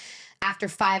like after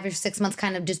 5 or 6 months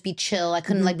kind of just be chill. I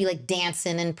couldn't like be like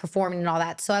dancing and performing and all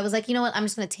that. So I was like, you know what? I'm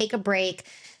just going to take a break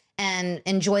and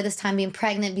enjoy this time being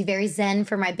pregnant, be very zen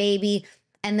for my baby.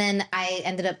 And then I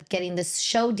ended up getting this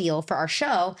show deal for our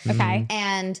show. Okay.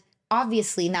 And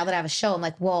obviously now that I have a show, I'm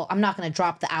like, well, I'm not going to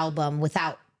drop the album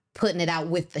without putting it out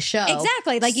with the show.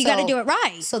 Exactly. Like you got to do it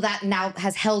right. So that now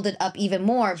has held it up even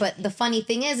more. But the funny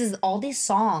thing is all these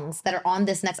songs that are on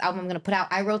this next album I'm going to put out,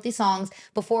 I wrote these songs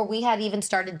before we had even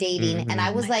started dating. And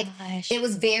I was it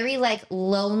was very like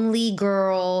lonely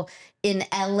girl in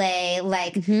LA.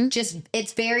 Like just,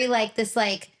 it's very like this,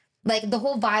 like the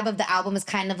whole vibe of the album is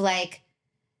kind of like,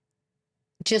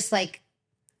 just like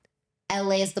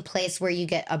LA is the place where you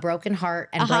get a broken heart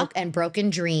and broken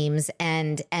dreams,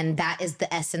 and that is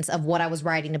the essence of what I was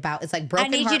writing about. It's like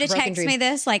broken heart, broken dreams. I need you to text me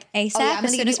this like ASAP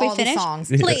as soon as we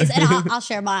finish. Please, and I'll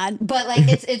share mine. But like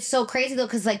it's so crazy though,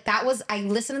 because like I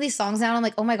listen to these songs now and I'm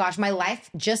like, oh my gosh, my life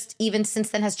just even since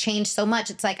then has changed so much.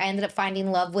 It's like I ended up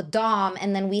finding love with Dom,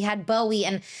 and then we had Bowie,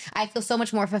 and I feel so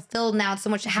much more fulfilled now and so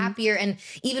much happier. And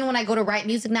even when I go to write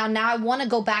music now I want to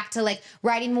go back to like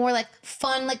writing more like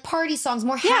fun, like party songs,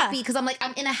 more happy, because I'm like,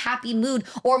 I'm in a happy mood,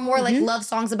 or more like love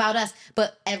songs about us.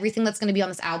 But everything that's going to be on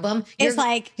this album, you're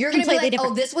going to be like,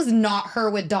 different. Oh, this was not her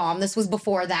with Dom. This was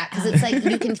before that. Because it's like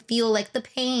you can feel like the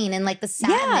pain and like the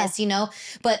sadness, you know.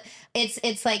 But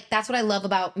it's like that's what I love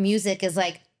about music is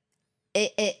like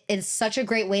it's such a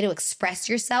great way to express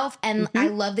yourself. And I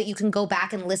love that you can go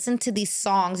back and listen to these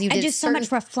songs. You did do so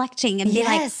much reflecting and be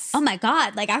like, oh my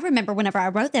God. Like I remember whenever I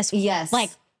wrote this,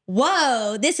 like,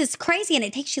 whoa, this is crazy. And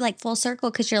it takes you like full circle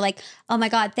because you're like, oh my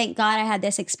God, thank God I had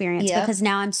this experience because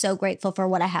now I'm so grateful for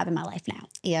what I have in my life now.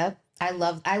 Yeah. I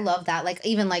love that. Like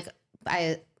even like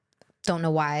I don't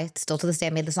know why still to this day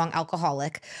I made the song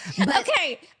Alcoholic. But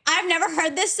okay. I've never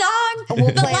heard this song.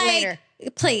 We'll play it later.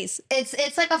 Please.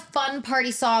 It's like a fun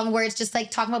party song where it's just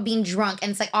like talking about being drunk.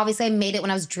 And it's like, obviously I made it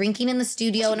when I was drinking in the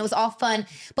studio and it was all fun.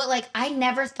 But like, I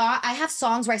never thought I have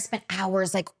songs where I spent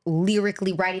hours like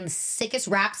lyrically writing the sickest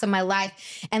raps of my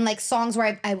life. And like songs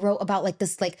where I wrote about like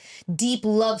this like deep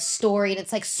love story. And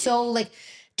it's like, so like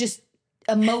just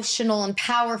emotional and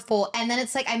powerful. And then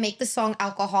it's like I make the song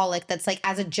Alcoholic that's like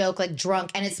as a joke, like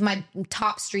drunk, and it's my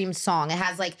top streamed song. It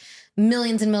has like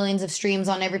millions and millions of streams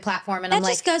on every platform, and that I'm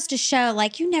like, just goes to show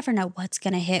like you never know what's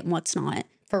gonna hit and what's not.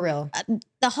 For real.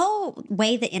 The whole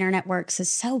way the internet works is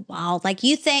so wild. Like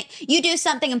you think you do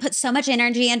something and put so much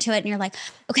energy into it and you're like,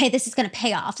 okay, this is gonna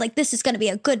pay off, like this is gonna be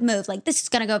a good move, like this is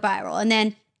gonna go viral, and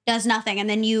then does nothing, and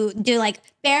then you do like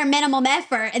bare minimum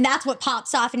effort and that's what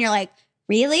pops off and you're like,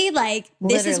 really? Like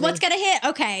this is what's gonna hit?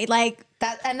 Okay, like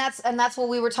that. And that's what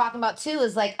we were talking about too,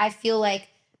 is like I feel like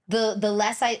the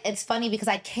less it's funny because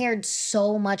I cared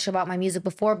so much about my music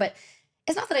before, but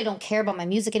it's not that I don't care about my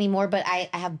music anymore, but I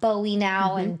have Bowie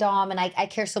now and Dom, and I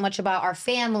care so much about our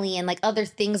family, and like other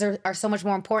things are so much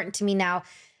more important to me now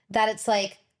that it's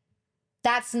like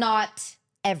that's not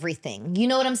everything. You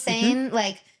know what I'm saying?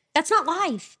 Like that's not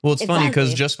life. Well, it's funny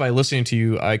because just by listening to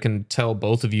you, I can tell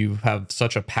both of you have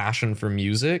such a passion for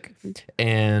music.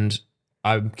 And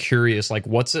I'm curious, like,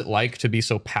 what's it like to be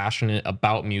so passionate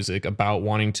about music, about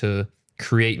wanting to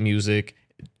create music,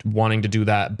 wanting to do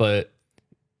that, but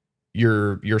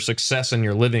your success and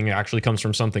your living actually comes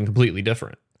from something completely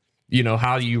different? You know,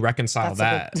 how do you reconcile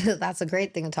that? That's a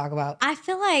great thing to talk about. I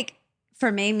feel like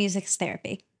for me, music's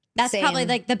therapy. That's probably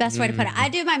like the best way to put it. I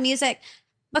do my music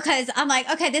because I'm like,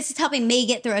 okay, this is helping me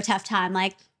get through a tough time.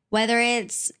 Like whether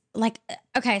it's like,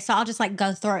 okay, so I'll just like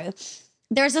go through.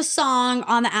 There's a song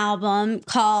on the album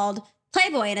called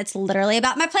Playboy, and it's literally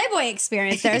about my Playboy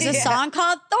experience. There's a song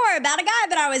called Thor about a guy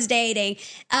that I was dating.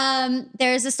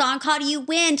 There's a song called You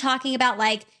Win, talking about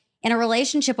like in a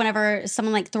relationship, whenever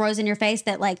someone like throws in your face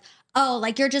that like, oh,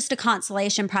 like you're just a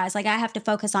consolation prize. Like I have to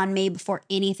focus on me before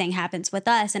anything happens with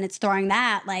us. And it's throwing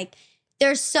that like,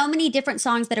 there's so many different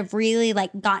songs that have really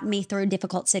like gotten me through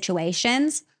difficult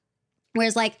situations.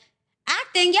 Whereas like,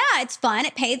 acting, yeah, it's fun.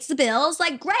 It pays the bills.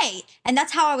 Like, great. And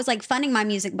that's how I was like funding my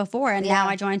music before. And now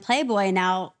I joined Playboy, and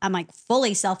now I'm like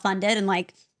fully self-funded, and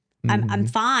like I'm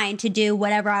fine to do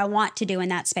whatever I want to do in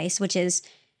that space, which is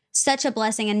such a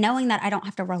blessing. And knowing that I don't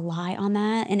have to rely on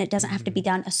that and it doesn't have to be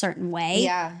done a certain way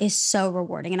is so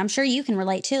rewarding. And I'm sure you can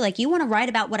relate too. Like you want to write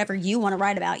about whatever you want to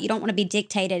write about. You don't want to be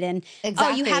dictated and,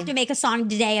 oh, you have to make a song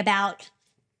today about.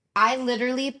 I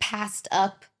literally passed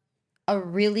up a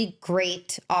really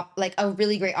great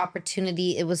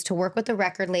opportunity. It was to work with a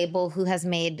record label who has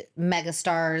made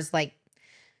megastars. Like,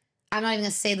 I'm not even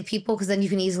gonna say the people, because then you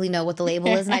can easily know what the label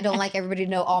is, and I don't like everybody to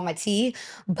know all my tea.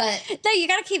 But no, you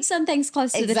gotta keep some things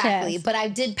close to the chest. Exactly. But I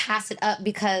did pass it up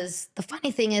because the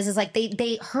funny thing is like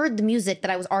they heard the music that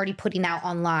I was already putting out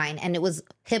online, and it was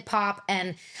hip hop.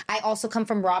 And I also come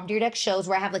from Rob Dyrdek shows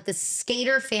where I have like this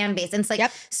skater fan base, and it's like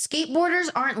skateboarders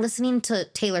aren't listening to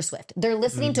Taylor Swift; they're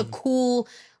listening to cool,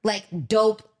 like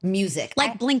dope music,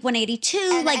 like Blink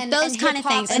 182, like those kind of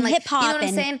things, and like, hip hop. You know what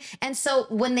I'm saying? And so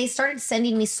when they started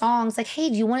sending me songs, like, "Hey,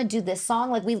 do you want to do this song?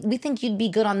 Like, we think you'd be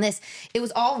good on this." It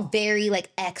was all very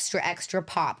like extra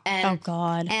pop. And oh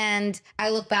god. And I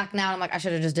look back now, and I'm like, I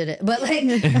should have just did it. But like,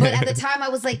 but at the time, I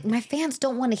was like, my fans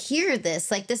don't want to hear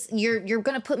this. Like this, you're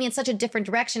gonna put me in such a different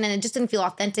direction, and it just didn't feel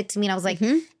authentic to me. And I was like,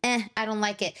 I don't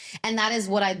like it. And that is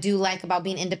what I do like about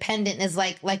being independent. Is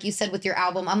like you said with your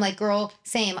album, I'm like, girl,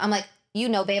 same. I'm like, you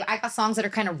know, babe, I got songs that are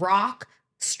kind of rock,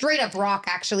 straight up rock,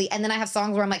 actually. And then I have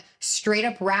songs where I'm like straight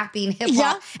up rapping hip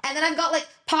hop. Yeah. And then I've got like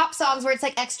pop songs where it's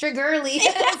like extra girly.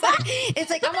 It's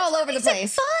like I'm all over the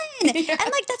place. Fun. Yeah. And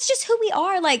like, that's just who we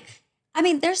are. Like, I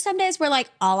mean, there's some days where like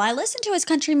all I listen to is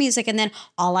country music. And then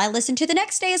all I listen to the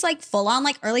next day is like full on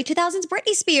like early 2000s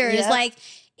Britney Spears. Yep. Like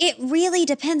it really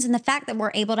depends. And the fact that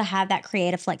we're able to have that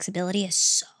creative flexibility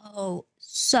is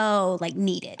so like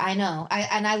needed. I know.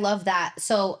 I love that.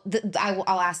 So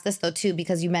I'll ask this though too,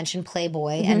 because you mentioned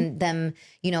Playboy and them,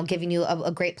 you know, giving you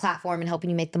a great platform and helping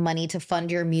you make the money to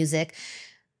fund your music.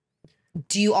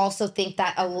 Do you also think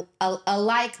that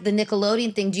like the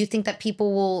Nickelodeon thing, do you think that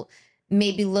people will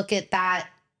maybe look at that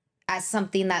as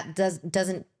something that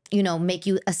doesn't, you know, make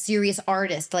you a serious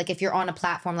artist? Like if you're on a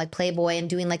platform like Playboy and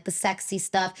doing like the sexy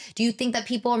stuff, do you think that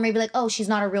people are maybe like, oh, she's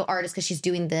not a real artist because she's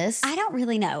doing this? I don't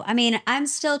really know. I mean, I'm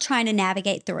still trying to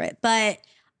navigate through it, but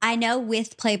I know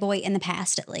with Playboy in the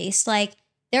past, at least, like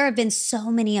there have been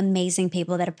so many amazing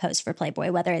people that have posed for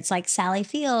Playboy, whether it's like Sally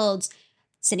Fields,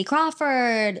 Cindy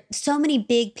Crawford, so many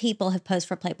big people have posed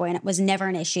for Playboy, and it was never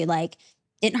an issue. Like,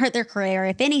 didn't hurt their career.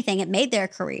 If anything, it made their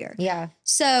career. Yeah.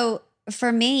 So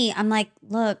for me, I'm like,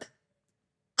 look,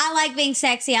 I like being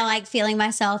sexy. I like feeling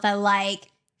myself. I like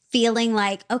feeling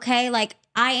like, okay, like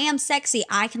I am sexy.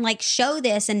 I can like show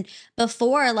this. And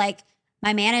before, like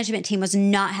my management team was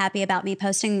not happy about me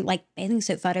posting like bathing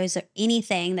suit photos or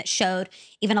anything that showed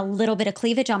even a little bit of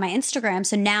cleavage on my Instagram.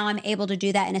 So now I'm able to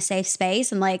do that in a safe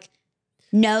space and like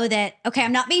know that, okay,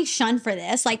 I'm not being shunned for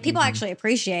this. Like people actually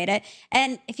appreciate it.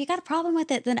 And if you got a problem with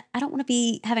it, then I don't want to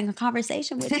be having a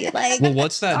conversation with you. Like, well,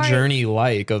 what's that journey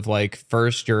like of like,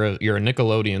 first you're a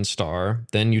Nickelodeon star,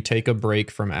 then you take a break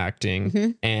from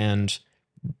acting and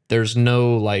there's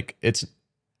no like,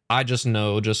 I just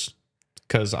know, just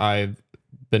because I've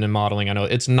been in modeling, I know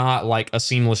it's not like a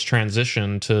seamless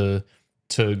transition to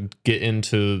get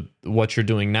into what you're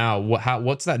doing now.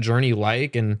 What's that journey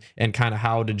like, and kind of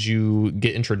how did you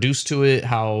get introduced to it?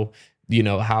 How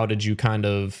did you kind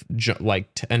of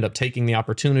end up taking the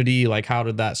opportunity? Like, how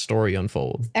did that story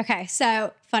unfold? Okay,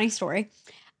 so funny story.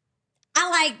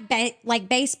 I like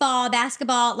baseball,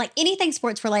 basketball, like anything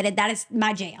sports related. That is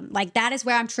my jam. Like that is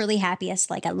where I'm truly happiest.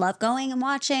 Like I love going and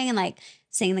watching and like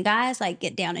seeing the guys like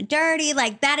get down and dirty.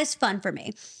 Like that is fun for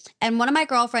me. And one of my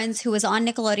girlfriends who was on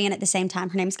Nickelodeon at the same time,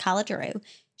 her name's Kyla Drew.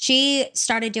 She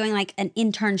started doing like an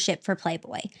internship for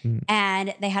Playboy,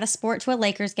 and they had a sport to a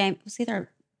Lakers game. It was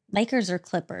either Lakers or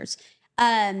Clippers,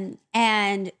 and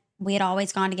we had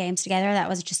always gone to games together. That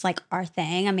was just like our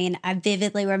thing. I mean, I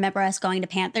vividly remember us going to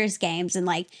Panthers games and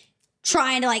like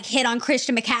trying to like hit on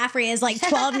Christian McCaffrey as like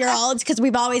 12-year-olds because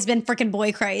we've always been freaking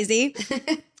boy crazy.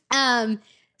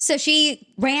 So she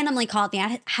randomly called me.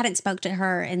 I hadn't spoke to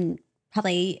her in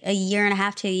probably a year and a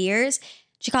half, 2 years.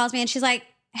 She calls me and she's like,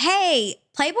 hey,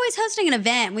 Playboy's hosting an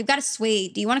event. We've got a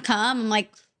suite. Do you want to come? I'm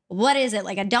like, what is it?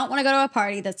 Like, I don't want to go to a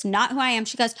party. That's not who I am.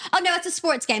 She goes, oh, no, it's a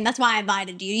sports game. That's why I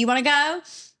invited you. You want to go?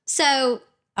 So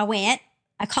I went.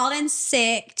 I called in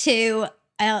sick to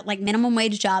a like minimum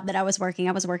wage job that I was working.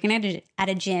 I was working at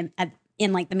a gym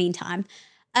in like the meantime.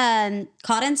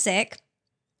 Called in sick,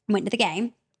 went to the game.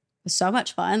 It was so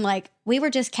much fun. Like, we were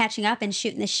just catching up and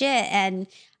shooting the shit. And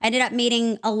I ended up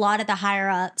meeting a lot of the higher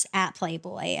ups at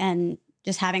Playboy and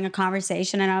just having a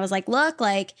conversation. And I was like, look,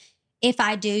 like, if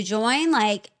I do join,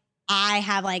 like, I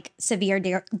have like severe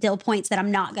deal points that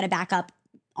I'm not going to back up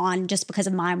on just because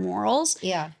of my morals.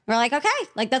 Yeah. We're like, okay,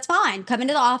 like, that's fine. Come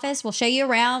into the office. We'll show you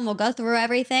around. We'll go through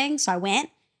everything. So I went,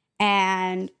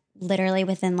 and literally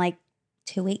within like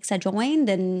 2 weeks I joined,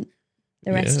 and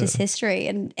the rest is history.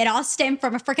 And it all stemmed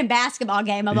from a freaking basketball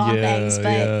game of all things.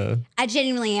 But I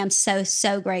genuinely am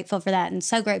so grateful for that, and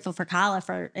so grateful for Kyla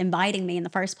for inviting me in the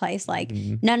first place. Like,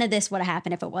 none of this would have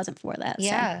happened if it wasn't for that.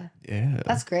 Yeah. So. Yeah.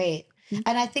 That's great.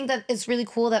 And I think that it's really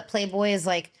cool that Playboy is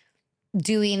like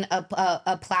doing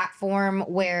a platform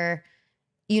where,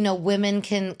 you know, women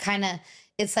can kind of,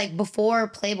 it's like before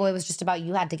Playboy was just about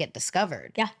you had to get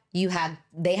discovered. Yeah.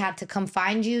 They had to come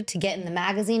find you to get in the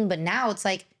magazine. But now it's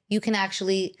like you can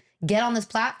actually get on this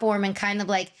platform and kind of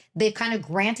like they've kind of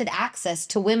granted access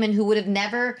to women who would have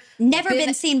never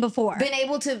been seen before.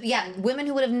 Women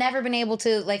who would have never been able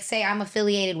to like say I'm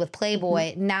affiliated with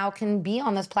Playboy now can be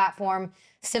on this platform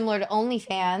similar to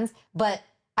OnlyFans. But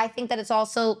I think that it's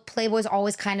also Playboy's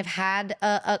always kind of had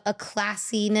a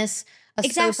classiness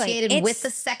associated with the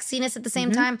sexiness at the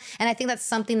same time. And I think that's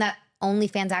something that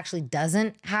OnlyFans actually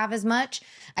doesn't have as much.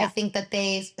 I think that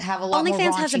they have a lot more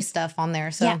raunchy stuff on there.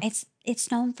 So yeah,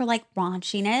 it's known for like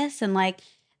raunchiness, and like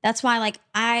that's why like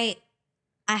I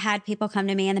had people come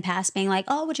to me in the past being like,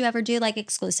 oh, would you ever do like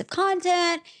exclusive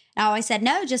content? And I always said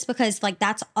no, just because like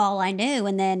that's all I knew.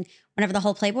 And then whenever the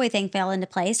whole Playboy thing fell into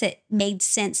place, it made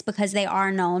sense because they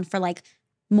are known for like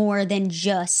more than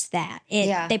just that.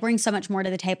 They bring so much more to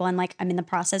the table. And like I'm in the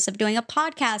process of doing a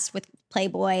podcast with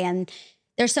Playboy, and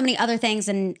there's so many other things,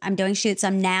 and I'm doing shoots.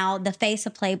 I'm now the face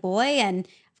of Playboy, and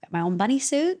I've got my own bunny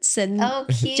suits and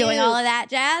doing all of that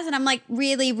jazz. And I'm like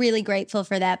really, really grateful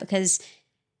for that, because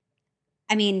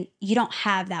I mean, you don't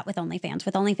have that with OnlyFans.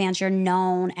 With OnlyFans, you're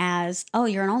known as, oh,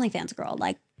 you're an OnlyFans girl.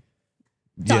 Like,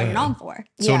 that's all you're known for.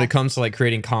 So when it comes to like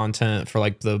creating content for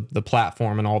like the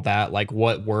platform and all that, like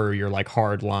what were your like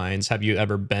hard lines? Have you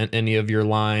ever bent any of your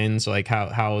lines? Like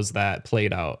how is that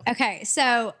played out? Okay,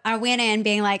 so I went in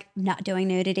being like, not doing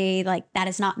nudity. Like, that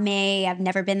is not me. I've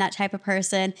never been that type of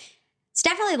person. It's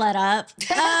definitely let up.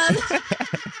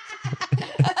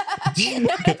 In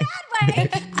a bad way.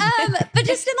 But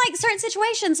just in like certain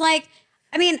situations, like,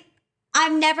 I mean,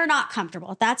 I'm never not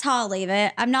comfortable. That's how I'll leave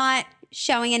it. I'm not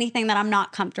showing anything that I'm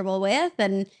not comfortable with.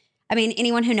 And I mean,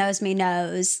 anyone who knows me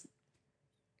knows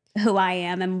who I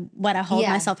am and what I hold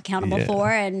myself accountable for.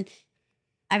 And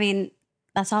I mean,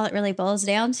 that's all it really boils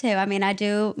down to. I mean, I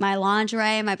do my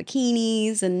lingerie, my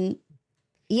bikinis, and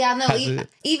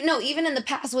even in the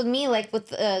past with me, like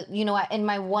with you know, in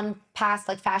my one past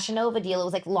like Fashion Nova deal, it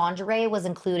was like lingerie was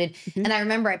included. And I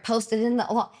remember I posted in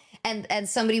the and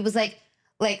somebody was like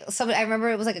I remember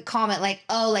it was like a comment like,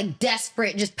 oh, like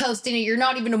desperate, just posting it. You're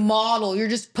not even a model. You're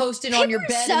just posting on your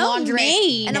bed in lingerie.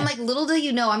 Mean. And I'm like, little do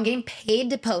you know, I'm getting paid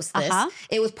to post this.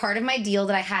 It was part of my deal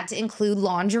that I had to include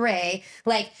lingerie.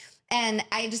 Like, and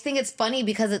I just think it's funny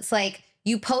because it's like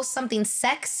you post something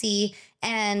sexy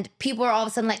and people are all of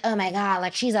a sudden like, oh my God,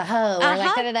 like she's a hoe. Or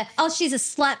like, da-da-da. Oh, she's a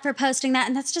slut for posting that.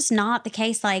 And that's just not the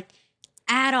case, like,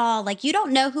 at all. Like, you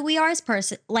don't know who we are as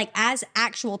as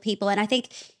actual people. And I think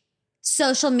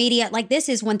social media, like, this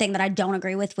is one thing that I don't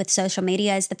agree with social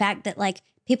media, is the fact that like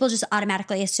people just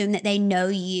automatically assume that they know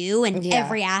you and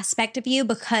every aspect of you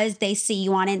because they see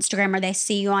you on Instagram or they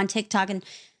see you on TikTok. And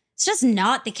it's just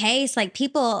not the case. Like,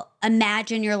 people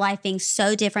imagine your life being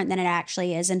so different than it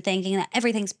actually is and thinking that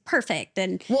everything's perfect.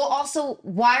 And well, also,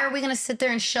 why are we going to sit there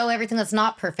and show everything that's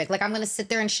not perfect? Like, I'm going to sit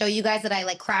there and show you guys that I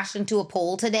like crashed into a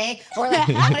pole today, or like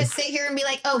I'm going to sit here and be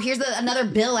like, oh, here's another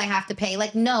bill I have to pay.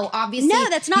 Like, no, obviously,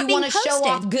 that's not you want to show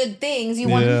off good things. You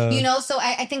want, you know. So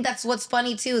I think that's what's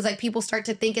funny too, is like people start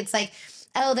to think it's like,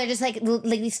 oh, they're just like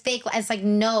these fake. It's like,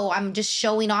 no, I'm just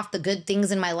showing off the good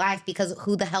things in my life, because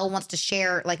who the hell wants to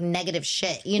share like negative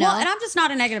shit, you know? Well, and I'm just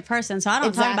not a negative person, so I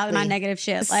don't talk about my negative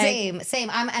shit. Like, same.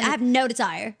 I have no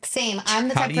desire. Same. I'm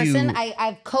the type of person,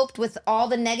 I've coped with all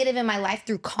the negative in my life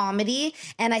through comedy.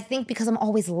 And I think because I'm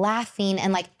always laughing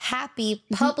and like happy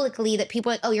publicly that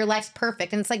people are like, oh, your life's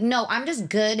perfect. And it's like, no, I'm just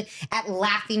good at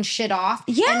laughing shit off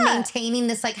and maintaining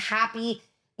this like happy,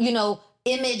 you know,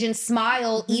 image and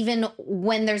smile even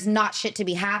when there's not shit to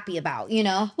be happy about, you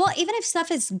know? Well, even if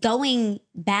stuff is going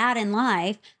bad in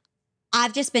life,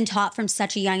 I've just been taught from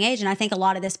such a young age, and I think a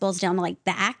lot of this boils down to like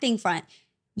the acting front.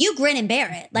 You grin and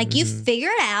bear it. Like you figure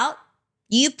it out.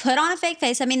 You put on a fake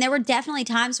face. I mean, there were definitely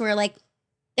times where like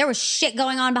there was shit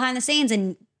going on behind the scenes,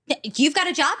 and you've got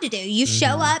a job to do. You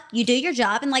show up, you do your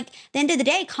job, and like at the end of the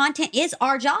day, content is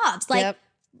our jobs. Like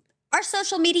our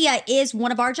social media is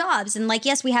one of our jobs. And like,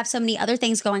 yes, we have so many other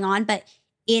things going on, but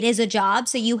it is a job.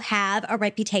 So you have a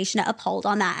reputation to uphold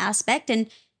on that aspect.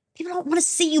 And people don't want to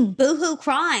see you boohoo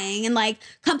crying and like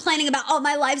complaining about, oh,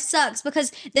 my life sucks,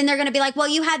 because then they're going to be like, well,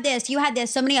 you had this.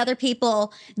 So many other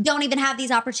people don't even have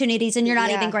these opportunities and you're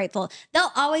not even grateful.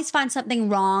 They'll always find something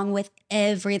wrong with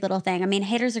every little thing. I mean,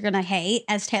 haters are going to hate,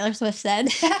 as Taylor Swift said.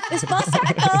 It's full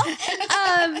circle.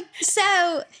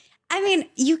 So, I mean,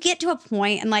 you get to a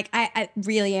point, and like, I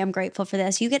really am grateful for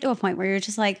this. You get to a point where you're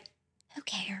just like, who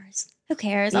cares? Who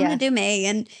cares? I'm going to do me.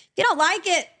 And if you don't like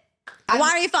it,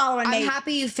 why are you following me? I'm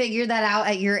happy you figured that out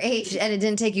at your age and it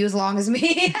didn't take you as long as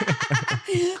me.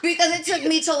 Because it took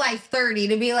me till like 30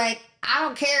 to be like, I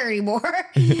don't care anymore.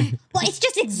 Well, it's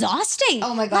just exhausting.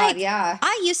 Oh my God, like,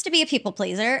 I used to be a people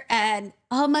pleaser, and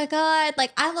oh my God,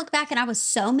 like I look back and I was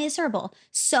so miserable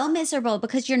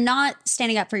because you're not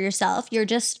standing up for yourself. You're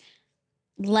just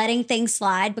letting things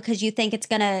slide because you think it's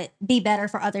going to be better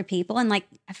for other people. And like,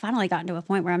 I finally gotten to a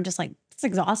point where I'm just like, it's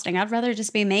exhausting. I'd rather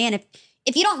just be me. And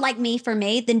if you don't like me for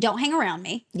me, then don't hang around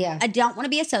me. Yeah. I don't want to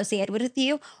be associated with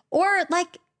you. Or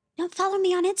like, don't follow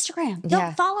me on Instagram.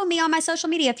 Don't follow me on my social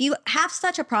media. If you have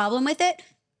such a problem with it,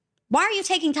 why are you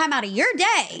taking time out of your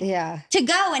day to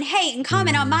go and hate and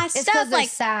comment on my it's stuff? Like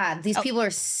sad. These people are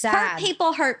sad.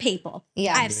 Hurt people.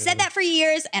 Yeah. I've said that for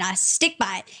years and I stick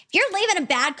by it. If you're leaving a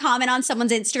bad comment on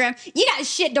someone's Instagram, you got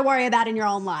shit to worry about in your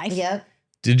own life. Yep.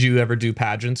 Did you ever do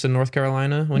pageants in North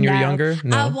Carolina when you were younger?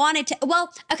 No. I wanted to.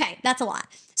 Well, okay, that's a lie.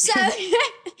 So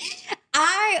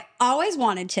I always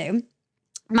wanted to.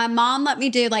 My mom let me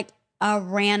do like a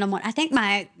random one. I think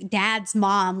my dad's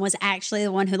mom was actually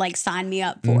the one who like signed me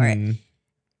up for it.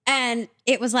 And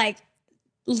it was like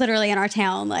literally in our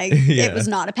town, like it was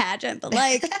not a pageant, but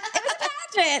like it was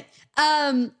a pageant.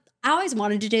 I always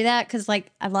wanted to do that because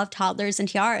like I love toddlers and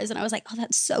tiaras, and I was like, oh,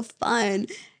 that's so fun.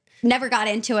 Never got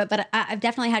into it, but I've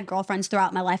definitely had girlfriends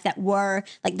throughout my life that were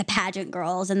like the pageant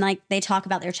girls, and like they talk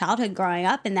about their childhood growing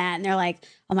up in that, and they're like,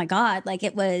 oh my God, like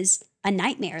it was a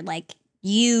nightmare. Like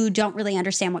you don't really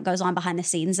understand what goes on behind the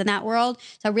scenes in that world.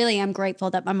 So I really am grateful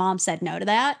that my mom said no to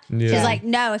that. Yeah. She's like,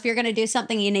 no, if you're going to do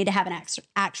something, you need to have an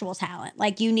actual talent.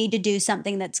 Like you need to do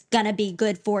something that's going to be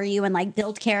good for you and like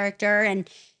build character and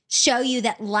show you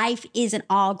that life isn't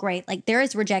all great. Like there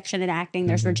is rejection in acting.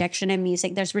 There's rejection in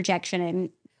music. There's rejection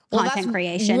in content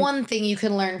creation. One thing you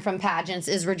can learn from pageants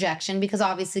is rejection, because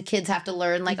obviously kids have to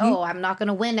learn like, oh, I'm not going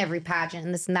to win every pageant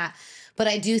and this and that. But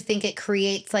I do think it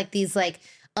creates like these like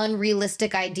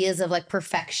unrealistic ideas of like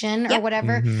perfection or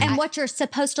whatever. And what you're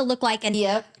supposed to look like. And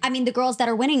I mean, the girls that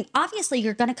are winning, obviously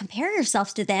you're going to compare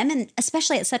yourself to them. And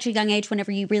especially at such a young age, whenever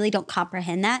you really don't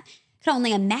comprehend that, I can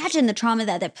only imagine the trauma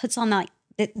that puts on like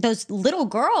those little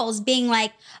girls being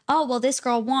like, oh, well, this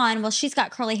girl won. Well, she's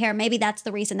got curly hair. Maybe that's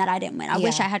the reason that I didn't win. I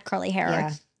wish I had curly hair.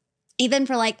 Or even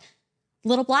for like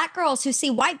little black girls who see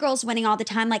white girls winning all the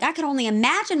time, like I could only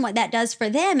imagine what that does for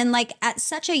them. And like at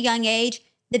such a young age,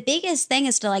 the biggest thing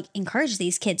is to like encourage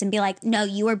these kids and be like, no,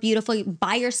 you are beautiful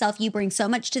by yourself. You bring so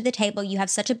much to the table. You have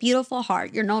such a beautiful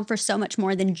heart. You're known for so much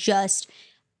more than just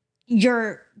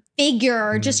your figure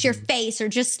or just your face or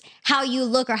just how you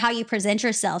look or how you present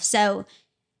yourself. So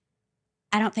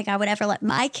I don't think I would ever let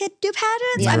my kid do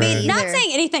pageants. I mean, not saying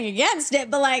anything against it,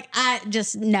 but like, I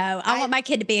just, no, I want my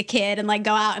kid to be a kid and like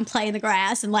go out and play in the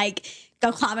grass and like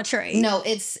go climb a tree. No,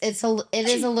 it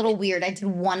is a little weird. I did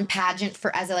one pageant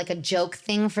as a joke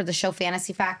thing for the show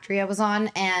Fantasy Factory I was on.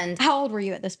 And how old were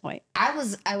you at this point? I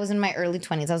was in my early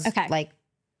 20s. I was like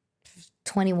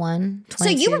 21, 22. So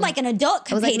you were like an adult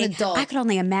competing. I was like an adult. I could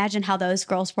only imagine how those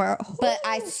girls were. But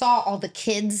I saw all the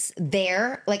kids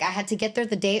there. Like I had to get there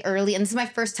the day early. And this is my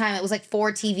first time. It was like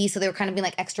for TV. So they were kind of being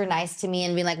like extra nice to me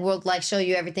and being like, we'll like show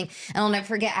you everything. And I'll never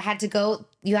forget, I had to go,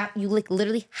 you like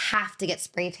literally have to get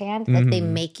spray tanned. Like they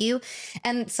make you.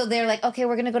 And so they're like, okay,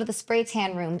 we're going to go to the spray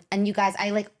tan room. And you guys,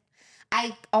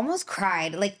 I almost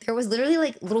cried. Like there was literally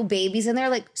like little babies in there,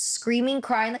 like screaming,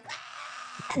 crying, like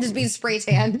just being spray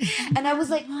tan. And I was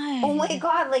like, oh my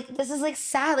God, like this is like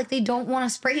sad. Like they don't want to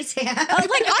spray tan. I was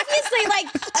like, obviously,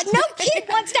 like no kid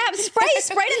wants to have spray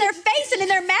sprayed in their face and in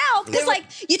their mouth. Because like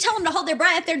you tell them to hold their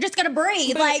breath, they're just going to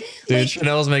breathe. Like, dude,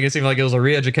 Chanel's making it seem like it was a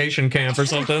re-education camp or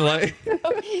something. Like,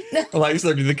 Like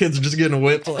the kids are just getting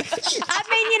whipped. Like. I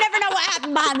mean, you never know what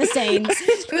happened behind the scenes.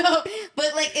 No,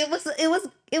 but like it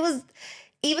was.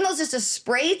 Even though it's just a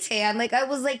spray tan, like I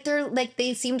was like,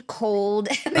 they seemed cold.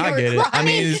 And I get it. I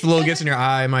mean, if a little gets in your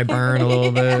eye, it might burn a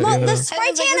little bit. Well, you know? the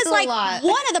spray tan is like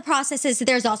one of the processes.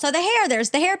 There's also the hair. There's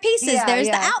the hair pieces. There's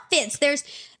the outfits. There's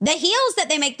the heels that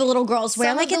they make the little girls wear.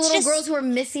 Some like of the it's little just girls who are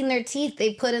missing their teeth,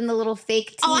 they put in the little fake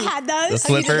teeth. Oh, I had those. The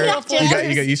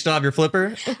flipper. You still have your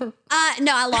flipper?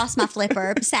 No, I lost my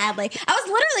flipper, sadly. I was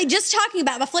literally just talking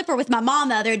about my flipper with my mom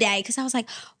the other day because I was like,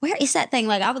 where is that thing?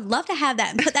 Like, I would love to have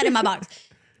that and put that in my box.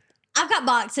 I've got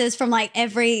boxes from like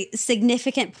every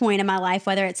significant point in my life,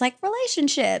 whether it's like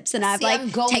relationships and I've like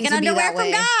taken underwear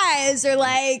from guys or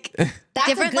like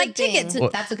different like tickets.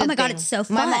 That's a good thing. Oh my God, it's so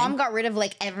fun. My mom got rid of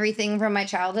like everything from my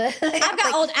childhood. I've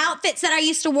got old outfits that I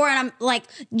used to wear and I'm like,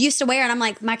 I'm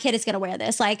like, my kid is going to wear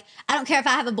this. Like, I don't care if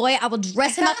I have a boy, I will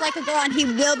dress him up like a girl and he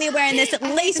will be wearing this at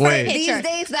least for a picture.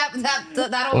 These days,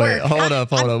 that'll work. Hold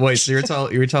up. Wait, so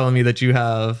you're telling me that you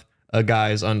have a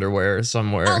guy's underwear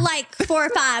somewhere? Oh, like 4 or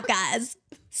 5 guys.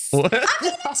 What? I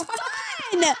mean, it's fun.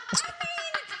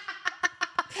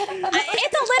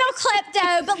 It's a little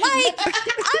klepto, but like, I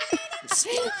mean, it's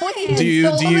fun.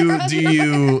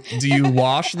 Do you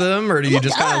wash them or do you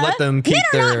just kind of let them keep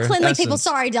Men are their not cleanly essence? people.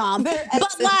 Sorry, Dom, but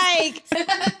like,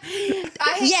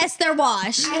 yes, they're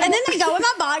washed, and then they go in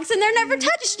my box and they're never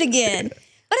touched again.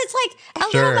 But it's like a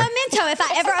little memento. If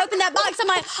I ever open that box, I'm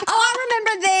like, oh, I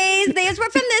remember these. These were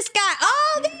from this guy.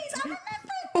 Oh, these, I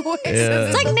remember. Yeah.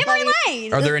 It's like memory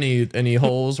lane. Are there any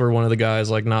holes where one of the guys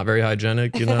like not very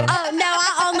hygienic, you know? Oh no,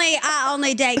 I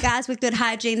only date guys with good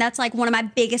hygiene. That's like one of my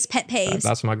biggest pet peeves.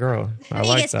 That's my girl. I biggest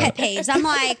like that. pet peeves. I'm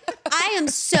like,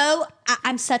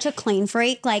 I'm such a clean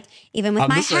freak. Like even with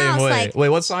my house, like wait,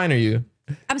 what sign are you?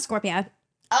 I'm a Scorpio.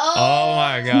 Oh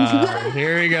my God.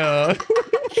 Here we go.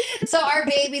 So our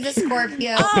baby's a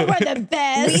Scorpio. Oh, we're the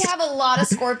best. We have a lot of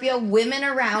Scorpio women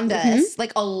around us.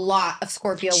 Like a lot of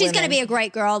Scorpio women. She's going to be a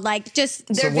great girl. Like just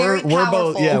they're very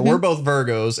powerful. We're both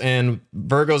Virgos and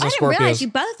Virgos and Scorpios. I didn't realize you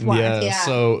both were. Yeah.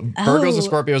 So Virgos and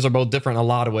Scorpios are both different in a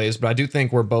lot of ways, but I do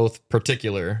think we're both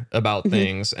particular about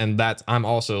things, and I'm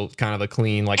also kind of a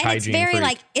clean like hygiene. It's very freak.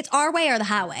 like it's our way or the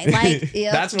highway. Like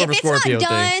that's more of a Scorpio if it's not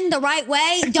done thing. the right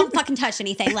way, don't fucking touch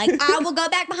anything. Like I will go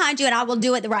back behind you and I will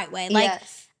do it the right way. Like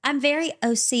I'm very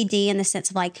OCD in the sense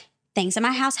of like things in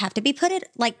my house have to be put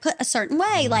a certain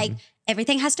way. Like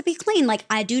everything has to be clean. Like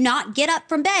I do not get up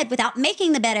from bed without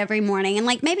making the bed every morning. And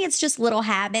like maybe it's just little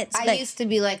habits. I used to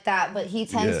be like that, but he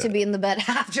tends to be in the bed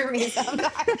after me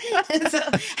sometimes. And so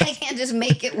I can't just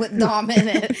make it with Dom in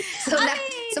it. So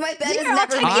my bed is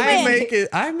never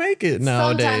I make it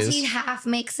nowadays. Sometimes he half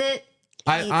makes it.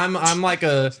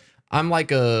 I'm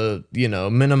like a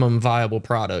minimum viable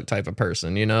product type of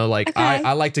person, like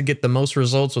I like to get the most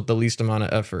results with the least amount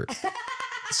of effort.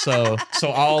 So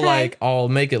I'll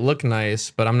make it look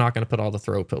nice, but I'm not going to put all the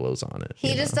throw pillows on it.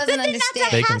 He just doesn't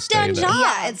understand. They can stay there.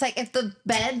 Yeah, it's like if the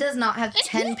bed does not have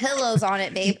 10 pillows on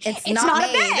it, babe, it's not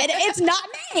a bed. It's not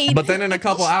made. But then in a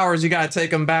couple hours, you got to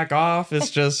take them back off. It's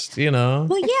just,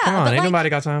 Well, yeah. Come on, ain't nobody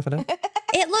got time for that.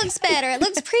 It looks better. It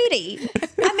looks pretty.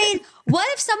 I mean, what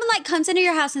if someone like comes into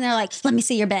your house and they're like, "Let me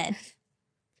see your bed."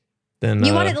 Then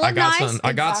you want it to look nice?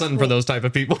 I got something for those type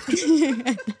of people.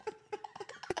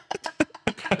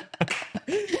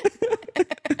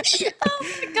 Oh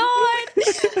my God.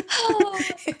 Oh.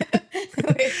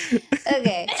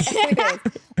 Okay.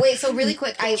 Wait, so really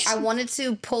quick, I wanted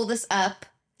to pull this up.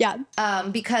 Yeah.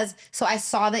 Because I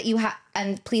saw that you have,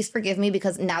 and please forgive me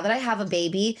because now that I have a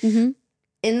baby,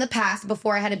 in the past,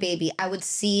 before I had a baby, I would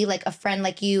see like a friend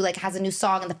like you like has a new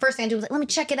song, and the first thing I do was like, let me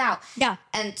check it out. Yeah.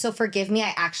 And so forgive me,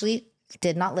 I actually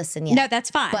did not listen yet. No, that's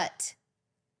fine. But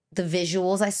the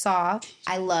visuals I saw,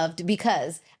 I loved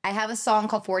because I have a song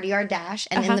called 40 Yard Dash,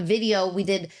 and in the video we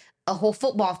did a whole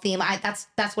football theme.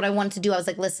 That's what I wanted to do. I was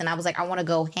like, listen, I want to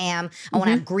go ham. I want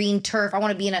to have green turf. I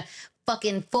want to be in a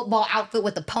fucking football outfit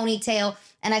with a ponytail.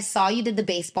 And I saw you did the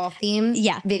baseball theme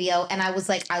video, and I was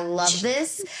like, I love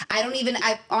this. I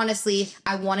honestly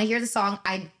want to hear the song.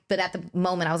 But at the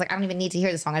moment I was like, I don't even need to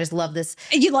hear the song. I just love this.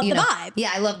 You love the vibe.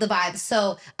 Yeah, I love the vibe.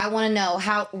 So I want to know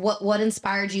what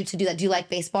inspired you to do that? Do you like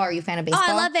baseball? Are you a fan of baseball?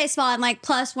 Oh, I love baseball. And like,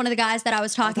 plus one of the guys that I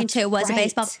was talking to was a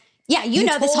baseball. Yeah, you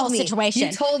know this whole situation.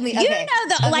 You told me. You know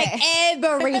like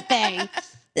everything.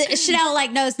 Chanel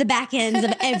like knows the back ends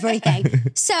of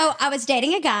everything. So I was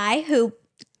dating a guy who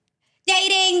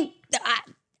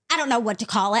I don't know what to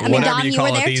call it. I mean, Dom, you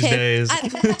were there too.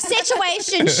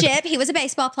 Situationship. He was a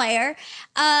baseball player.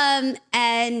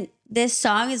 And this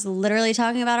song is literally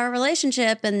talking about our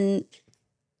relationship. And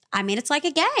I mean, it's like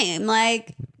a game.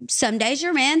 Like, some days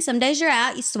you're in, some days you're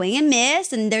out. You swing and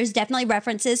miss. And there's definitely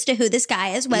references to who this guy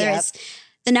is, whether it's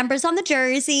the numbers on the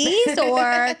jerseys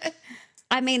or,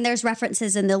 I mean, there's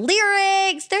references in the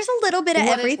lyrics. There's a little bit of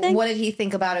everything. What did he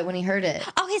think about it when he heard it?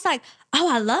 Oh, he's like, oh,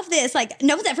 I love this. Like,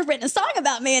 no one's ever written a song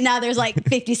about me. And now there's like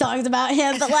 50 songs about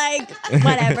him, but like,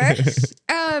 whatever.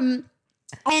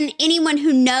 And anyone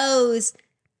who knows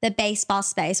the baseball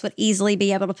space would easily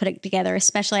be able to put it together,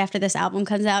 especially after this album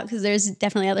comes out, because there's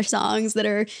definitely other songs that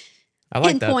are I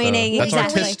like pinpointing. That, though.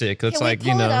 That's artistic. That's Can like,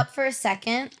 we pull it up for a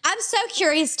second? I'm so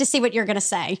curious to see what you're going to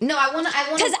say. No, I want to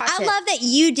Because I love that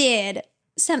you did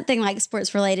something like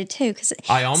sports related too. Because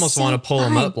I almost want to pull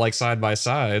them up like side by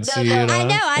side. No, so, no, you know. I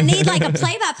know. I need like a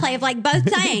play by play of like both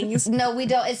things. No, we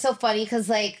don't. It's so funny because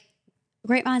like,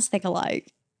 great minds think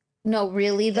alike. No,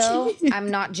 really though.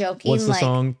 I'm not joking. What's the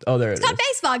song? Oh, there it is. It's called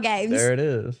Baseball Games. There it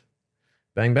is.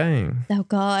 Bang, bang. Oh,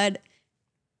 God.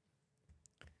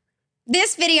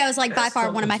 This video is like by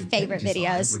far one of my favorite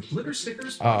videos.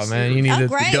 Oh man, you need to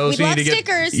great. go. We So you love need to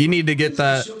stickers. You need to get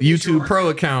that YouTube Pro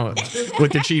account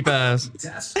with your cheap ass.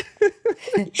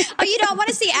 Oh, you don't want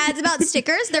to see ads about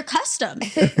stickers? They're custom. You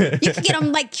can get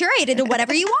them like curated to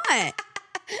whatever you want.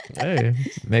 Hey,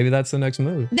 maybe that's the next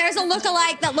move. There's a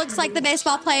lookalike that looks like the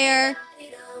baseball player.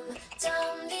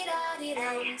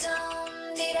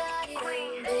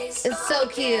 It's so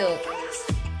cute.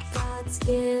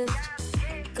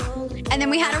 And then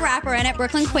we had a rapper in it,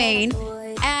 Brooklyn Queen.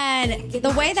 And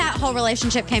the way that whole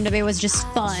relationship came to be was just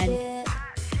fun.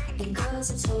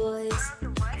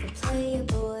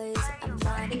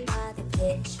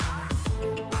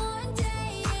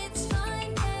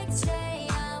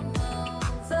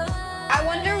 I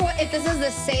wonder if this is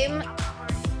the same.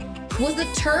 Was the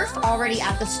turf already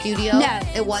at the studio? No.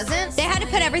 It wasn't? They had to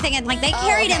put everything in. Like, they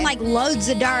carried in, like, loads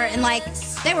of dirt. And, like,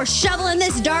 they were shoveling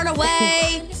this dirt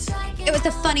away. It was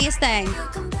the funniest thing.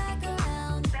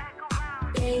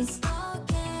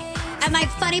 And, like,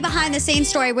 funny behind-the-scenes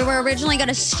story, we were originally going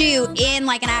to shoot in,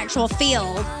 like, an actual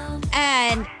field.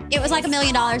 And it was, like, $1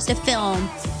 million to film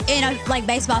in a, like,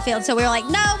 baseball field. So we were like,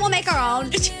 no, we'll make our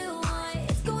own.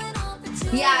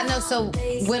 Yeah, no, so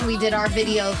when we did our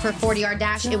video for 40 Yard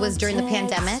Dash, it was during the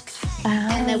pandemic.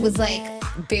 And it was like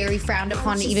very frowned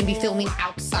upon to even be filming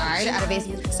outside at a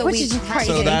baseball. So Which we is had to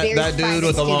So get in that very dude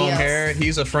with the long studios. hair,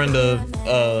 he's a friend of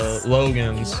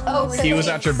Logan's. Oh, really? He was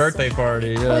at your birthday party.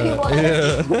 Yeah. Oh, he was?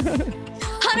 Yeah.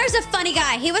 Hunter's a funny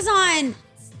guy. He was on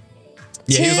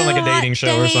Yeah, he was on like a Too Hot dating to show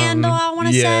or something. Handle, I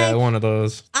wanna yeah, say. one of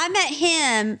those. I met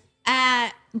him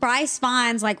at Bryce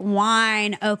Vine's like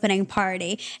wine opening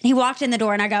party. And he walked in the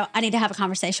door and I go, I need to have a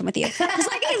conversation with you. It's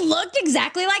like he looked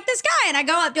exactly like this guy. And I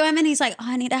go up to him and he's like, oh,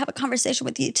 I need to have a conversation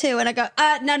with you too. And I go,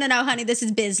 no, honey, this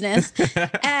is business.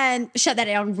 And shut that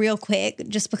down real quick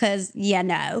just because,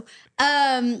 no.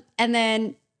 And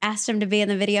then asked him to be in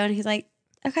the video and he's like,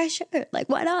 okay, sure. Like,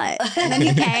 why not? And then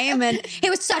he came and he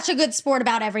was such a good sport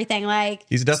about everything. Like,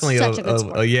 He's definitely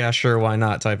a yeah, sure, why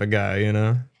not type of guy, you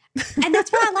know? And that's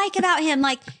what I like about him.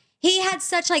 Like, he had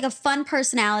such like a fun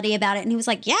personality about it. And he was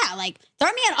like, yeah, like throw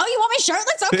me in. Oh, you want me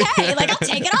shirtless? Okay. Like, I'll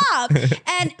take it off.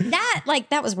 And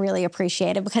that was really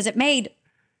appreciated because it made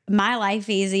my life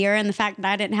easier. And the fact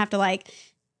that I didn't have to like,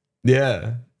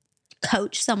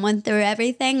 coach someone through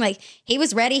everything. Like, he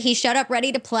was ready. He showed up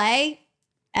ready to play.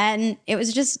 And it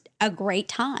was just a great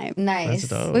time. Nice.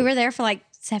 That's dope. We were there for like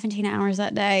 17 hours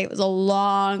that day. It was a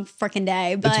long freaking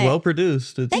day. But It's well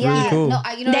produced. It's really cool. No,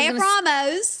 Day of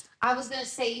promos. I was gonna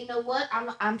say, you know what?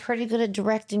 I'm pretty good at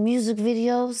directing music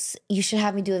videos. You should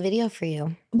have me do a video for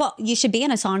you. Well, you should be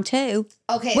in a song too.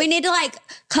 Okay. We need to like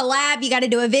collab. You got to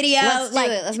do a video. Let's do like,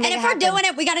 it. Let's make and it if happen. we're doing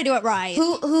it, we got to do it right.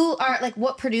 Who are like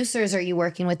what producers are you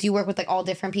working with? Do you work with like all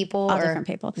different people? All different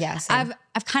people. Yeah. Same.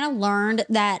 I've kind of learned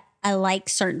that I like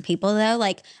certain people though.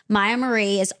 Like Maya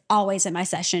Marie is always in my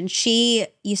session. She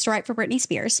used to write for Britney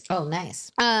Spears. Oh,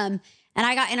 nice. And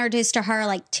I got introduced to her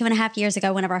like 2.5 years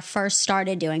ago whenever I first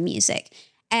started doing music.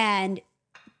 And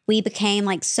we became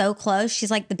like so close.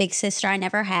 She's like the big sister I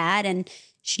never had. And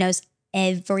she knows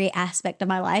every aspect of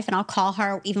my life. And I'll call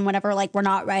her even whenever like we're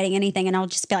not writing anything. And I'll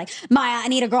just be like, Maya, I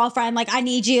need a girlfriend. Like, I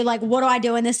need you. Like, what do I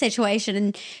do in this situation?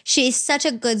 And she's such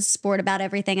a good sport about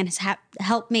everything and has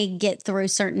helped me get through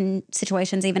certain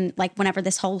situations. Even like whenever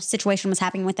this whole situation was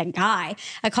happening with a guy,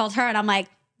 I called her and I'm like,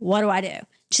 what do I do?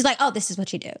 She's like, oh, this is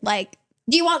what you do. Like,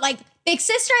 do you want like big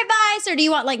sister advice or do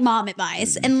you want like mom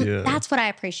advice? And that's what I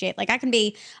appreciate. Like, I can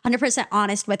be 100%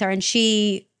 honest with her and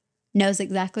she knows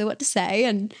exactly what to say.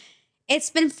 And it's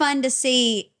been fun to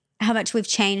see how much we've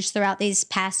changed throughout these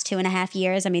past 2.5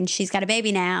 years. I mean, she's got a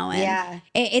baby now. And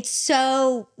it's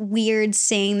so weird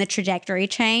seeing the trajectory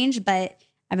change, but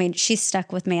I mean, she's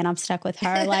stuck with me and I'm stuck with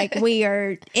her. Like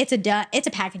it's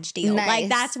a package deal. Nice. Like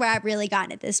that's where I've really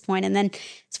gotten at this point. And then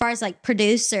as far as like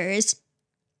producers,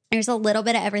 there's a little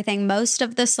bit of everything. Most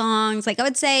of the songs, like I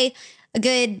would say a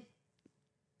good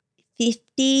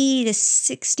 50 to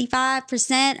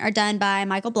 65% are done by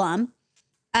Michael Blum.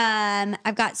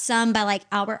 I've got some by like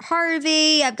Albert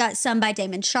Harvey. I've got some by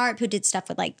Damon Sharp, who did stuff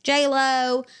with like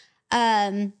J-Lo.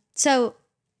 So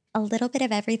a little bit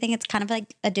of everything. It's kind of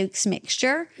like a Duke's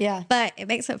mixture. Yeah. But it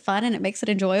makes it fun and it makes it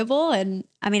enjoyable. And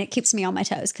I mean, it keeps me on my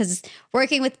toes because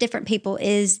working with different people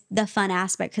is the fun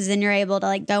aspect, because then you're able to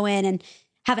like go in and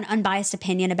have an unbiased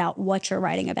opinion about what you're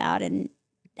writing about and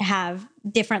have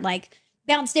different like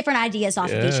bounce different ideas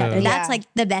off of each other. That's like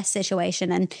the best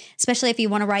situation. And especially if you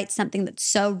want to write something that's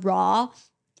so raw,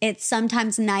 it's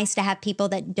sometimes nice to have people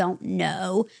that don't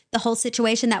know the whole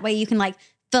situation. That way you can like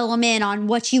fill them in on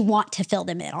what you want to fill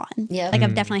them in on. Yeah. Like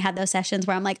I've definitely had those sessions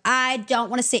where I'm like, I don't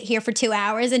want to sit here for 2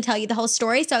 hours and tell you the whole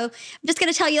story. So I'm just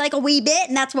going to tell you like a wee bit,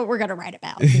 and that's what we're going to write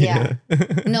about. Yeah.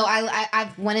 No,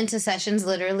 I've went into sessions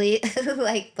literally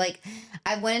like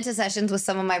I went into sessions with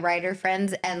some of my writer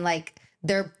friends, and like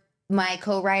they're my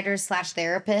co-writers /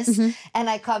 therapists. And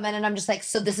I come in and I'm just like,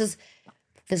 so this is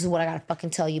what I gotta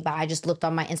fucking tell you about. I just looked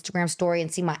on my Instagram story and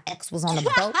see my ex was on a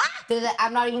boat.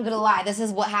 I'm not even gonna lie. This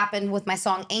is what happened with my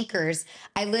song Anchors.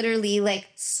 I literally like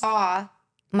saw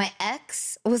my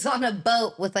ex was on a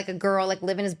boat with like a girl, like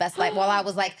living his best life while I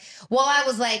was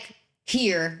like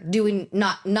here doing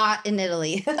not in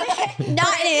Italy.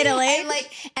 Not in Italy.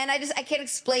 And I can't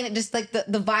explain it. Just like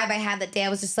the vibe I had that day, I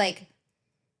was just like,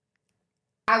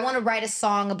 I want to write a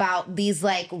song about these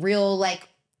like real like,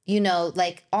 you know,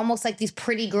 like almost like these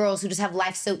pretty girls who just have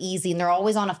life so easy and they're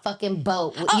always on a fucking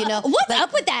boat, you know? What's like,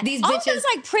 up with that? These all bitches, those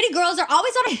like pretty girls are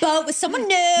always on a boat with someone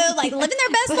new, like living their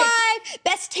best life,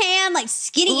 best tan, like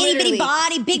skinny, itty bitty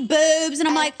body, big boobs. And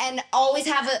I'm like, and always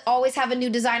have a new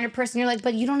designer person. You're like,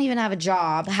 but you don't even have a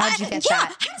job. How'd you get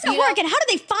that? How does that work? And how do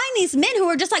they find these men who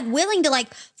are just like willing to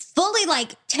like fully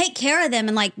like take care of them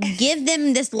and like give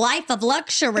them this life of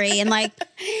luxury? And like,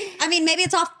 I mean, maybe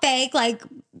it's all fake, like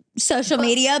social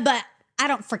media, but I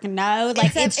don't freaking know.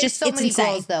 Like it's so many insane.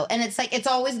 Girls though. And it's like, it's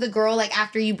always the girl, like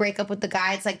after you break up with the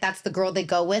guy, it's like, that's the girl they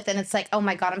go with. And it's like, oh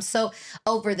my God, I'm so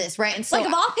over this. Right. And so like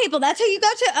of all people, that's who you go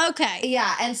to. Okay.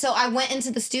 Yeah. And so I went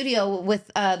into the studio with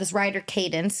this writer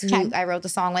Cadence, who I wrote the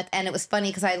song with. And it was funny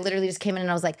because I literally just came in and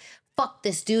I was like, fuck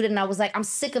this dude. And I was like, I'm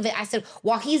sick of it. I said,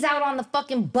 while he's out on the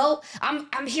fucking boat,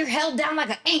 I'm here held down like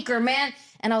an anchor, man.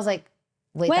 And I was like,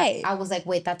 wait. I was like,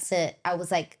 wait, that's it. I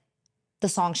was like, the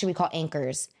song should be called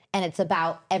Anchors. And it's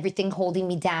about everything holding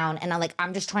me down. And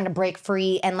I'm just trying to break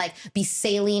free and like be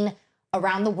sailing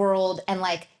around the world and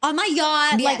like on my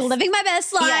yacht, like living my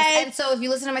best life. Yes. And so if you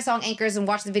listen to my song Anchors and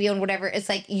watch the video and whatever, it's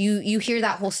like you hear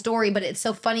that whole story, but it's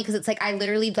so funny because it's like I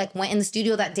literally like went in the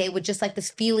studio that day with just like this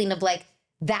feeling of like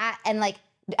that and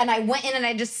I went in and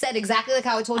I just said exactly like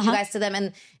how I told you guys to them,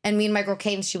 and me and my girl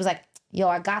Kate, she was like, yo,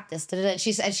 I got this. And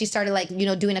she started like, you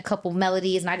know, doing a couple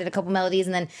melodies, and I did a couple melodies,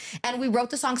 and we wrote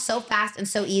the song so fast and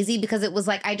so easy because it was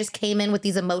like I just came in with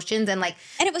these emotions and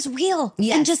it was real.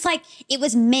 Yes. And just like it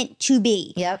was meant to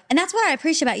be. Yep. And that's what I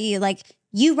appreciate about you. Like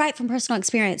you write from personal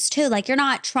experience too. Like you're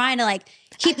not trying to like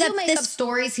keep make up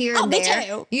stories here and there. Me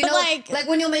too. You but know, like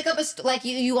when you'll make up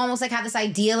you almost like have this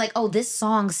idea like, oh, this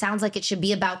song sounds like it should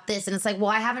be about this, and it's like, well,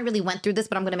 I haven't really went through this,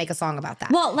 but I'm gonna make a song about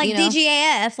that. Well, like you know?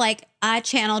 DGAF, like I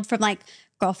channeled from like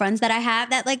girlfriends that I have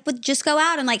that like would just go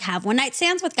out and like have one night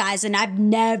stands with guys, and I've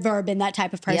never been that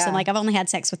type of person. Yeah. Like I've only had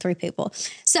sex with 3 people,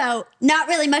 so not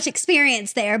really much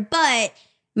experience there. But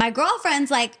my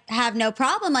girlfriends like have no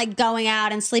problem like going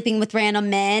out and sleeping with random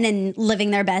men and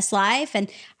living their best life. And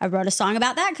I wrote a song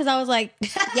about that because I was like,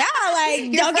 yeah,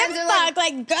 like don't get fucked,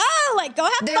 like go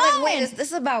have fun. They're like, wait, is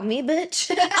this about me,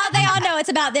 bitch? Oh, they all know it's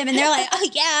about them, and they're like, oh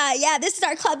yeah, this is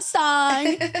our club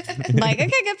song. I'm like,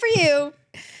 okay, good for you.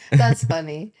 That's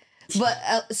funny.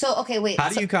 But so, okay, wait. How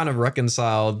do you kind of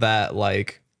reconcile that,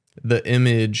 like the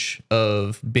image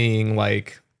of being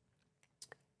like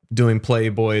doing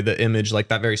Playboy, the image, like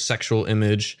that very sexual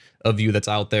image of you that's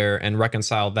out there, and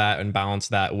reconcile that and balance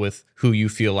that with who you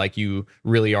feel like you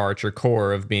really are at your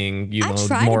core of being, you know, I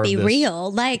try more to be of this.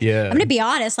 real. Like, I'm going to be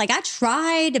honest. Like I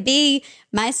try to be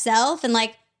myself, and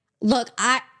like, look,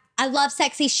 I love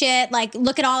sexy shit. Like,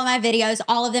 look at all of my videos.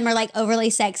 All of them are like overly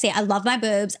sexy. I love my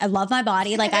boobs. I love my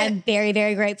body. Like, I'm very,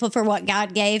 very grateful for what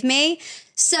God gave me.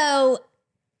 So,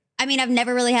 I mean, I've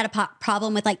never really had a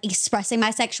problem with like expressing my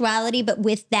sexuality. But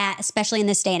with that, especially in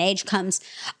this day and age, comes,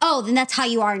 oh, then that's how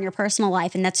you are in your personal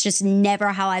life. And that's just never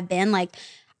how I've been. Like,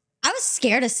 I was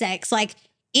scared of sex. Like,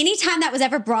 anytime that was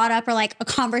ever brought up or like a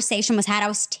conversation was had, I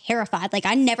was terrified. Like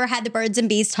I never had the birds and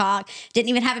bees talk, didn't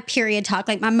even have a period talk.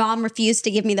 Like my mom refused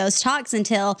to give me those talks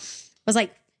until I was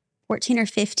like 14 or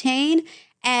 15.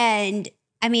 And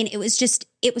I mean, it was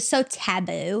so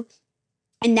taboo.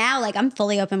 And now like I'm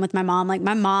fully open with my mom. Like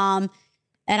my mom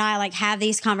and I like have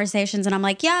these conversations and I'm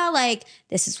like, yeah, like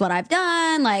this is what I've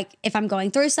done. Like if I'm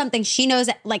going through something, she knows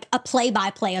like a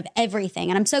play-by-play of everything.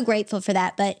 And I'm so grateful for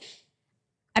that. But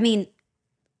I mean,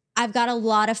 I've got a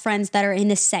lot of friends that are in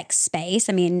the sex space.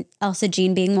 I mean, Elsa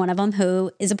Jean being one of them, who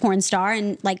is a porn star,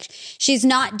 and like she's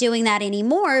not doing that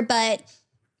anymore, but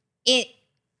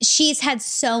she's had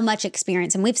so much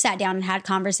experience, and we've sat down and had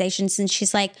conversations, and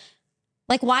she's like,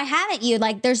 why haven't you?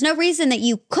 Like, there's no reason that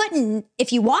you couldn't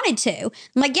if you wanted to.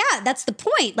 I'm like, yeah, that's the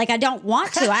point. Like, I don't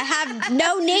want to. I have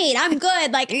no need. I'm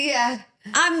good. Like, yeah.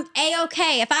 I'm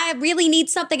A-okay. If I really need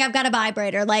something, I've got a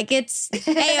vibrator. Like it's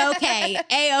A-okay.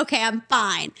 A-okay. I'm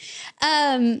fine.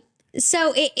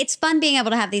 So it's fun being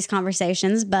able to have these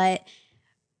conversations, but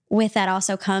with that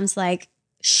also comes like,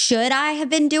 should I have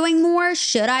been doing more?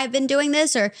 Should I have been doing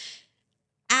this? Or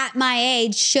at my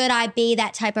age, should I be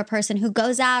that type of person who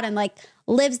goes out and like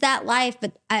lives that life?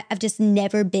 But I've just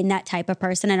never been that type of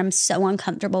person. And I'm so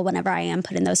uncomfortable whenever I am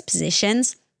put in those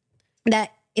positions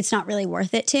that it's not really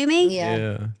worth it to me.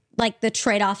 Yeah. Like the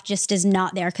trade-off just is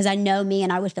not there because I know me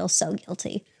and I would feel so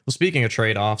guilty. Well, speaking of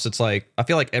trade-offs, it's like, I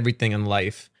feel like everything in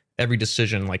life, every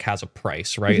decision like has a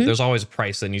price, right? Mm-hmm. There's always a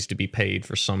price that needs to be paid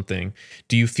for something.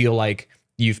 Do you feel like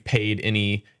you've paid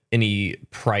any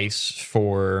price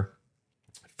for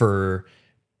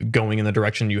going in the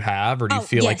direction you have, or do you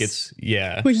feel like it's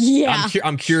yeah?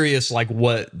 I'm curious, like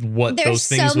what there's those things would be.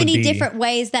 There's so many different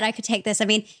ways that I could take this. I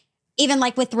mean, even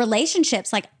like with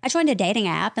relationships, like I joined a dating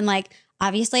app and like,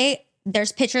 obviously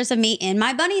there's pictures of me in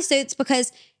my bunny suits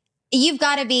because you've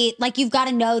got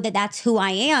to know that that's who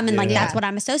I am. And like, that's what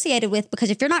I'm associated with, because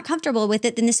if you're not comfortable with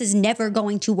it, then this is never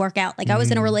going to work out. Like I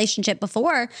was in a relationship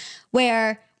before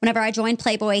where whenever I joined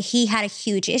Playboy, he had a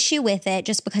huge issue with it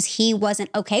just because he wasn't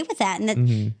okay with that. And that,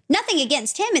 nothing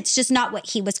against him. It's just not what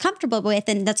he was comfortable with.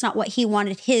 And that's not what he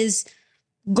wanted his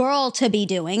girl to be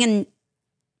doing. And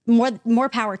more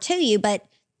power to you. But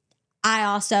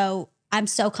I'm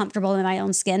so comfortable in my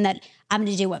own skin that I'm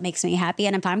going to do what makes me happy.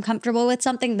 And if I'm comfortable with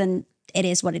something, then it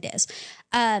is what it is.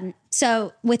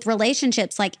 So with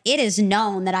relationships, like it is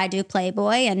known that I do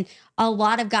Playboy, and a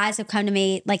lot of guys have come to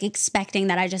me like expecting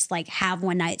that I just like have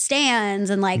one night stands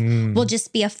and like will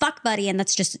just be a fuck buddy. And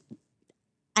that's just,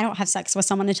 I don't have sex with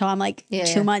someone until I'm like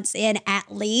 2 months in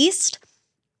at least.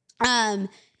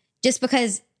 Just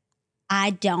because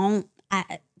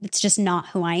it's just not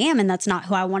who I am, and that's not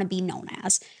who I want to be known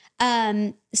as.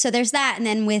 So there's that. And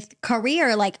then with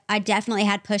career, like I definitely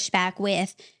had pushback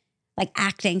with like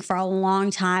acting for a long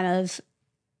time of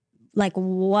like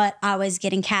what I was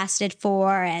getting casted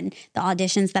for and the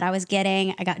auditions that I was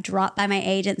getting. I got dropped by my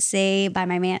agency, by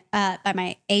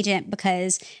my agent,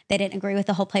 because they didn't agree with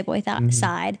the whole Playboy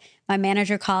side. My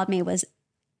manager called me, was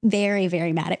very,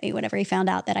 very mad at me whenever he found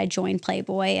out that I joined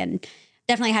Playboy, and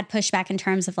definitely had pushback in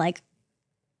terms of like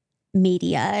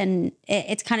media, and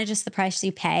it's kind of just the price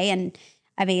you pay. And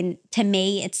I mean, to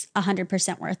me, it's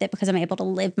 100% worth it because I'm able to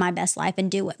live my best life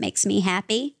and do what makes me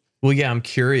happy. Well, yeah, I'm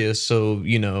curious. So,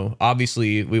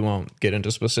 obviously we won't get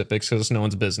into specifics because it's no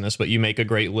one's business, but you make a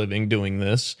great living doing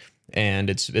this and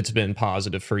it's been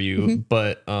positive for you.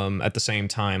 But at the same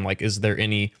time, like, is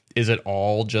it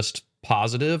all just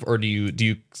positive, or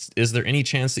is there any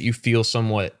chance that you feel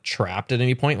somewhat trapped at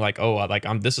any point? Like,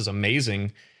 this is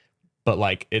amazing, but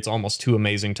like it's almost too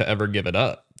amazing to ever give it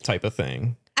up type of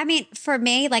thing. I mean, for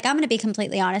me, like I'm going to be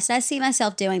completely honest. I see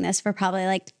myself doing this for probably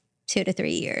like 2 to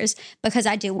 3 years because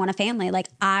I do want a family. Like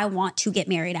I want to get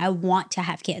married. I want to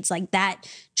have kids. Like that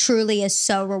truly is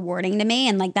so rewarding to me.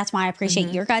 And like, that's why I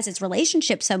appreciate your guys'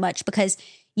 relationship so much, because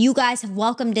you guys have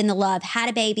welcomed in the love, had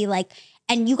a baby, like,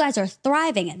 and you guys are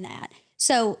thriving in that.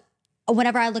 So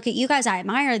whenever I look at you guys, I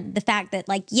admire the fact that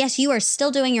like, yes, you are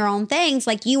still doing your own things.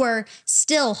 Like you are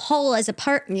still whole as a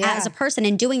person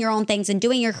and doing your own things and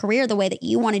doing your career the way that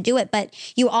you want to do it. But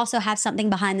you also have something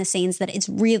behind the scenes that it's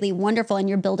really wonderful, and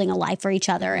you're building a life for each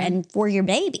other and for your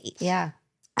baby. Yeah.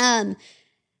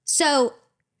 So,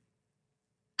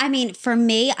 I mean, for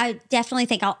me, I definitely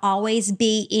think I'll always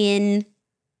be in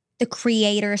the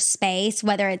creator space,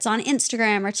 whether it's on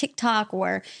Instagram or TikTok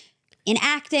or in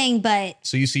acting. But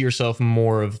so you see yourself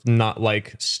more of not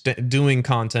like doing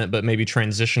content, but maybe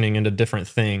transitioning into different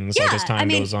things like as time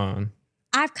goes on.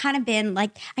 I've kind of been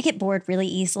like, I get bored really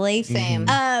easily. Same.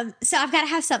 So I've got to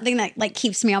have something that like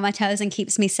keeps me on my toes and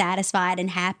keeps me satisfied and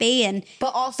happy. And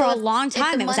but also for a long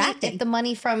time, it was acting. If the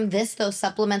money from those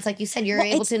supplements, like you said, you're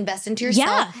able to invest into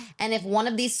yourself. Yeah. And if one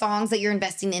of these songs that you're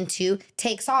investing into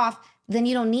takes off, then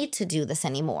you don't need to do this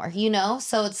anymore, you know?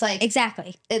 So it's like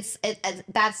exactly.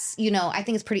 That's, you know, I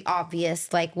think it's pretty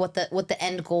obvious like what the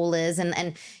end goal is, and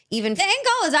even the end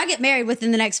goal is I get married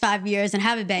within the next 5 years and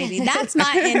have a baby. That's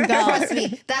my end goal. Trust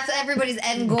me, that's everybody's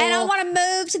end goal. And I want to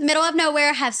move to the middle of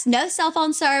nowhere, have no cell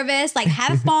phone service, like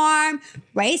have a farm,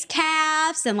 raise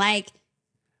calves, and like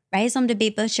raise them to be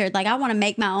butchered. Like I want to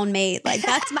make my own meat. Like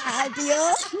that's my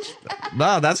ideal.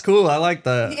 Wow, that's cool. I like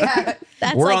that.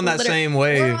 Yeah. We're like on that same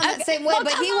wave. We're on that same way,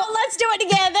 but he won't. Let's do it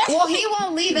together. Well, he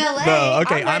won't leave LA. No,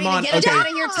 okay, I'm on. ready to get Okay, out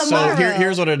of here so tomorrow.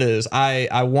 here's what it is.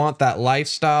 I want that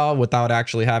lifestyle without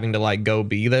actually having to like go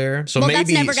be there. So Well, that's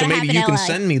maybe never gonna happen you in can LA.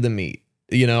 send me the meat.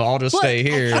 You know, I'll just stay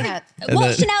here. can't. and Well,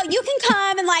 then- Chanel, you can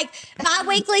come and like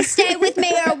bi-weekly stay with me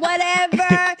or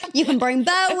whatever. You can bring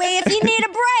Bowie if you need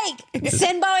a break.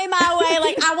 Send Bowie my way.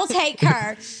 Like I will take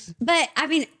her. But I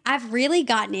mean, I've really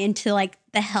gotten into like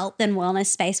the health and wellness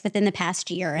space within the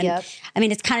past year. And I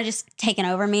mean, it's kind of just taken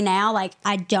over me now. Like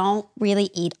I don't really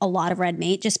eat a lot of red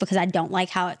meat just because I don't like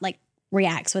how it like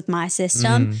reacts with my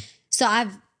system. So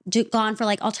I've gone for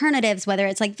like alternatives, whether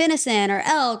it's like venison or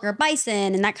elk or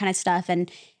bison and that kind of stuff.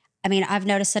 And I mean, I've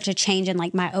noticed such a change in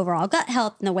like my overall gut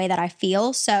health and the way that I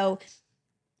feel. So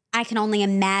I can only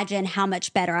imagine how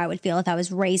much better I would feel if I was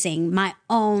raising my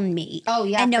own meat. Oh,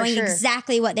 yeah, and for knowing sure.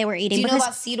 exactly what they were eating. Do you know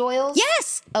about seed oils?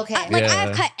 Yes. Okay.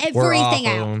 I've cut We're off everything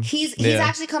of out. them. He's Yeah.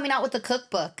 actually coming out with a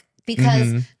cookbook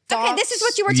because Okay, this is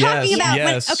what you were talking about.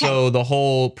 Yes. Okay. So the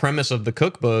whole premise of the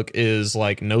cookbook is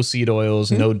like no seed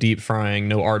oils, no deep frying,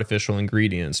 no artificial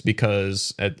ingredients,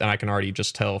 because and I can already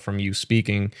just tell from you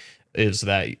speaking is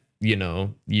that, you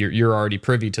know, you're already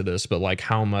privy to this, but like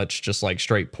how much just like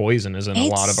straight poison is in a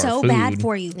lot of our so food. bad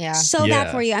for you. Yeah. So Yeah.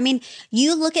 bad for you. I mean,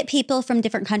 you look at people from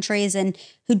different countries and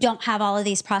who don't have all of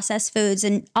these processed foods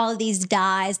and all of these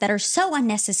dyes that are so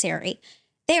unnecessary.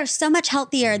 They are so much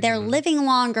healthier. They're living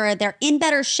longer. They're in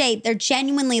better shape. They're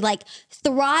genuinely like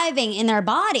thriving in their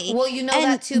body. Well, you know And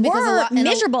that too because we're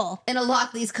miserable. In a lot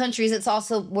of these countries, it's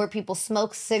also where people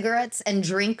smoke cigarettes and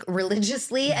drink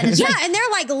religiously, and it's Yeah, like, and they're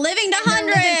like living to they're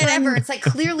living 100 forever. It's like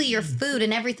clearly your food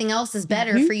and everything else is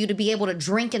better for you to be able to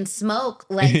drink and smoke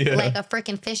like a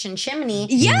freaking fish and chimney.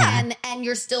 Yeah. and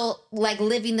you're still like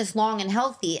living this long and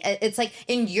healthy. It's like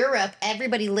in Europe,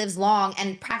 everybody lives long,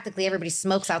 and practically everybody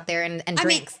smokes out there and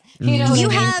drinks. You know, You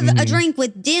what I mean? have a drink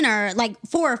with dinner, like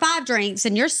 4 or 5 drinks,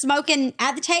 and you're smoking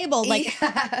at the table. Like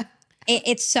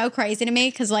it's so crazy to me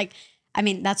because, like, I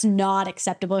mean, that's not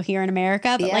acceptable here in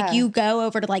America. But like, you go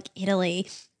over to like Italy,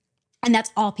 and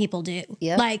that's all people do.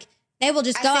 Yep. Like, they will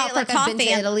just go I say out it for like coffee. I've been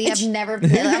to and- Italy. I've never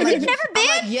been. I'm like, You've never been?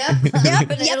 I'm like, yep. I've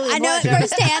been to Yep, Italy I know it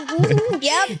once. firsthand.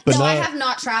 Yep. But No, I no- have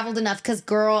not traveled enough because,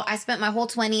 girl, I spent my whole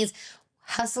 20s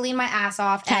hustling my ass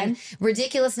off, and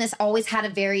ridiculousness always had a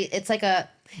very. It's like a.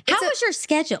 How was your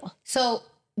schedule? So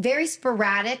very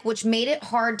sporadic, which made it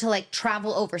hard to like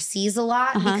travel overseas a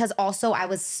lot because also I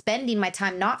was spending my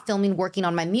time not filming, working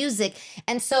on my music.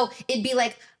 And so it'd be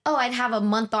like, oh, I'd have a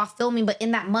month off filming, but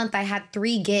in that month I had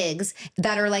 3 gigs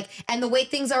that are like, and the way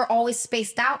things are always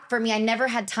spaced out for me, I never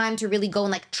had time to really go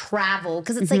and like travel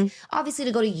because it's like obviously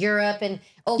to go to Europe and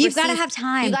overseas. You've got to have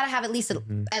time. You got to have at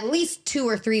least 2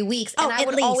 or 3 weeks. Oh, And I at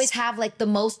would least. always have like the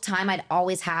most time I'd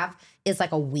always have is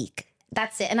like a week.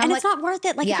 That's it. And I'm And like, it's not worth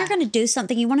it. Like, if you're going to do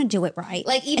something, you want to do it right.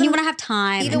 Like, and even- you want to have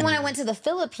time. even when I went to the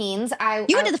Philippines,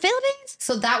 you went to the Philippines?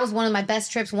 So that was one of my best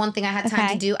trips. One thing I had time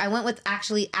Okay. to do. I went with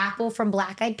actually Apple from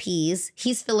Black Eyed Peas.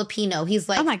 He's Filipino. He's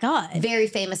like, Oh my God. very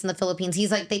famous in the Philippines.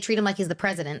 He's like, they treat him like he's the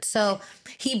president. So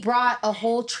he brought a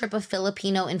whole trip of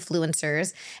Filipino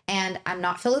influencers, and I'm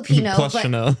not Filipino, Plus but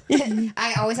Chanel.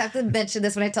 I always have to mention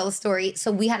this when I tell the story.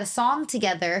 So we had a song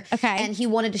together, Okay. and he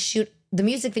wanted to shoot the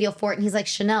music video for it, and he's like,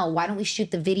 Chanel, why don't we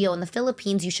shoot the video in the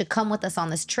Philippines? You should come with us on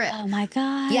this trip. Oh my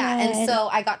God. Yeah, and so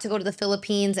I got to go to the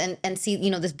Philippines and see, you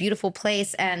know, this beautiful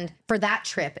place. And for that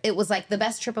trip, it was like the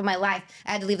best trip of my life.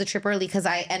 I had to leave the trip early because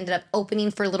I ended up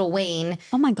opening for Lil Wayne.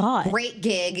 Oh my God. Great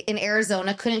gig in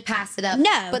Arizona. Couldn't pass it up.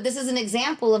 No. But this is an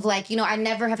example of like, you know, I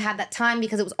never have had that time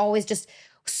because it was always just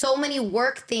so many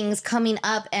work things coming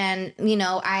up, and you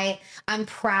know I'm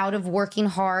proud of working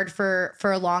hard for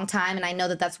a long time, and I know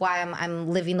that that's why I'm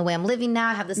living the way I'm living now.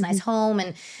 I have this nice home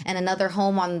and another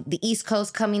home on the East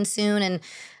Coast coming soon, and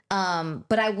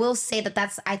but I will say that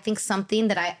that's I think something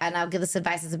that I'll give this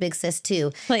advice as a big sis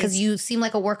too, because Please. you seem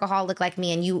like a workaholic like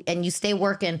me, and you stay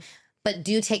working. but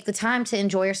do take the time to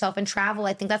enjoy yourself and travel.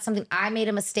 I think that's something I made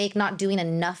a mistake not doing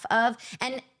enough of.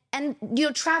 And you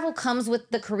know, travel comes with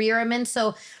the career I'm in.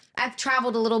 So I've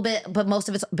traveled a little bit, but most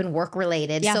of it's been work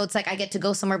related. Yeah. So it's like I get to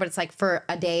go somewhere, but it's like for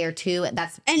a day or two. And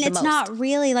it's most. Not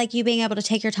really like you being able to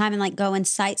take your time and like go and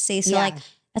sightsee. So like,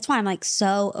 that's why I'm like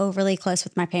so overly close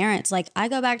with my parents. Like I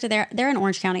go back to they're in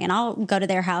Orange County, and I'll go to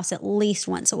their house at least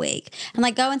once a week and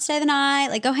like go and stay the night,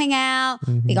 like go hang out.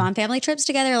 We go on family trips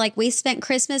together. Like we spent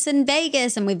Christmas in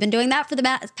Vegas, and we've been doing that for the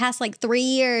past like 3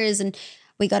 years. And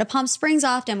we go to Palm Springs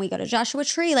often. We go to Joshua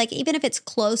Tree. Like even if it's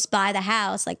close by the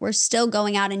house, like we're still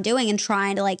going out and doing and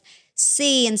trying to like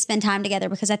see and spend time together,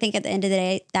 because I think at the end of the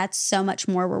day, that's so much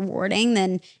more rewarding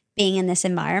than being in this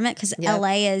environment, because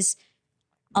LA is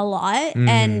a lot.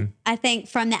 And I think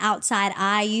from the outside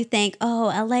eye, you think,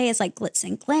 oh, LA is like glitz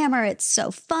and glamour. It's so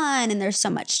fun and there's so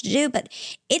much to do, but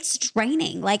it's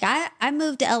draining. Like I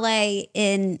moved to LA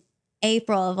in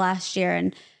April of last year,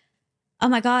 and oh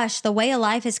my gosh, the way of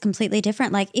life is completely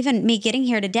different. Like even me getting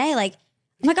here today, like,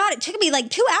 oh my God, it took me like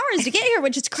 2 hours to get here,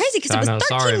 which is crazy because it was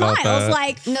 13 miles.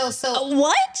 Like, no, so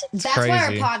what? That's why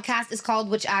our podcast is called,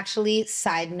 which actually,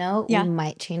 side note, we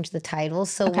might change the title.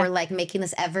 So we're like making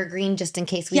this evergreen just in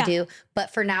case we do.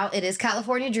 But for now, it is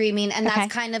California Dreaming. And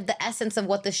that's kind of the essence of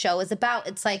what the show is about.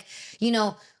 It's like, you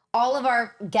know, all of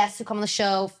our guests who come on the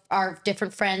show are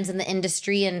different friends in the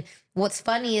industry. And what's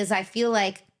funny is I feel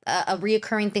like a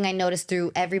reoccurring thing I noticed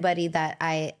through everybody that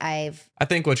I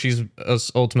think what she's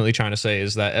ultimately trying to say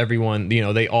is that everyone, you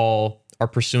know, they all are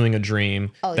pursuing a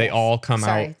dream. They all come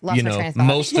out, you know,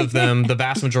 most of them, the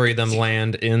vast majority of them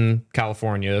land in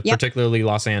California, particularly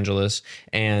Los Angeles.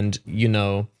 And, you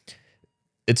know,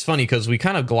 it's funny because we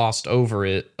kind of glossed over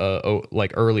it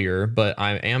like earlier, but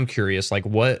I am curious, like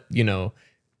what, you know,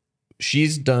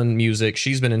 she's done music.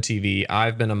 She's been in TV.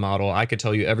 I've been a model. I could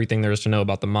tell you everything there is to know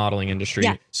about the modeling industry.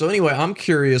 Yeah. So anyway, I'm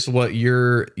curious what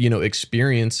your, you know,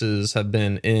 experiences have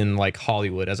been in like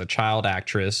Hollywood as a child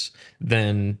actress.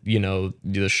 Then, you know,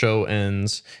 the show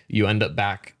ends, you end up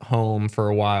back home for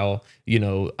a while. You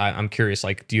know, I'm curious,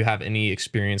 like, do you have any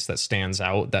experience that stands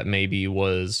out that maybe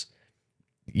was,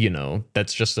 you know,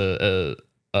 that's just a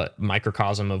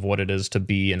microcosm of what it is to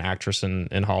be an actress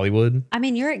in Hollywood? I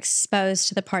mean, you're exposed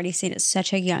to the party scene at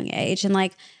such a young age, and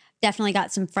like definitely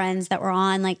got some friends that were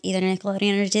on like either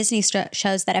Nickelodeon or Disney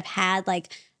shows that have had like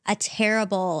a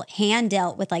terrible hand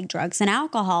dealt with like drugs and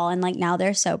alcohol, and like now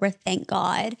they're sober, thank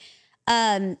God.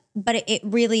 But it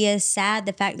really is sad,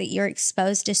 the fact that you're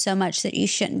exposed to so much that you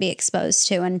shouldn't be exposed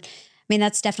to. And I mean,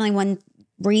 that's definitely one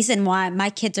reason why my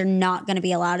kids are not going to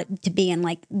be allowed to be in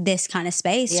like this kind of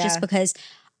space, just because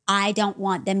I don't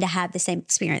want them to have the same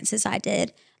experiences I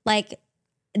did. Like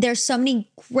there's so many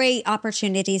great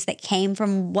opportunities that came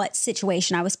from what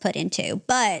situation I was put into.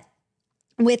 But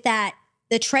with that,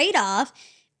 the trade-off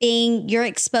being you're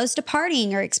exposed to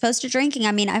partying, you're exposed to drinking.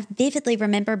 I mean, I vividly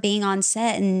remember being on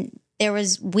set and there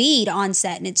was weed on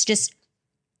set, and it's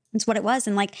what it was.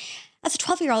 And like, as a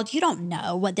 12-year-old, you don't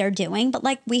know what they're doing, but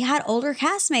like we had older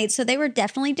castmates, so they were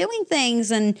definitely doing things,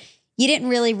 and you didn't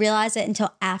really realize it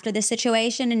until after the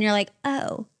situation. And you're like,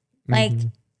 oh, like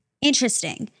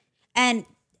interesting. And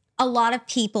a lot of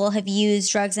people have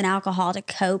used drugs and alcohol to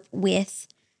cope with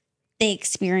the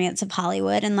experience of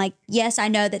Hollywood. And like, yes, I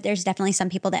know that there's definitely some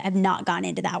people that have not gone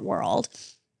into that world,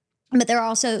 but there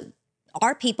also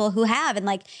are people who have, and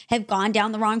like have gone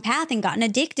down the wrong path and gotten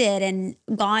addicted and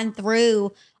gone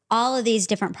through all of these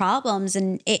different problems.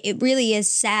 And it really is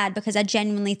sad, because I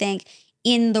genuinely think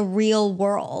in the real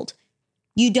world,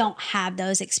 you don't have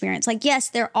those experiences. Like, yes,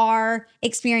 there are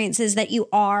experiences that you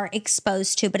are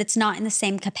exposed to, but it's not in the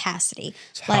same capacity.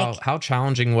 So how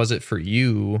challenging was it for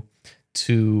you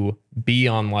to be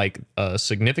on like a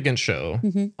significant show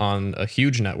on a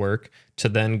huge network, to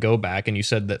then go back, and you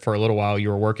said that for a little while you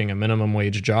were working a minimum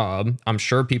wage job? I'm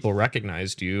sure people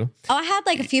recognized you. Oh, I had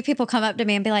like a few people come up to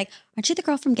me and be like, aren't you the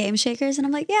girl from Game Shakers? And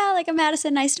I'm like, yeah, like I'm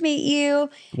Madisyn, nice to meet you.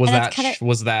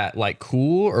 Was that like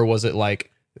cool, or was it like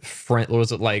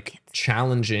was it like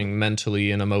challenging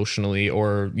mentally and emotionally,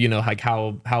 or, you know, like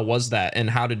how was that, and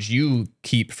how did you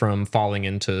keep from falling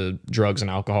into drugs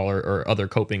and alcohol or other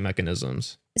coping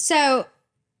mechanisms? So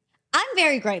I'm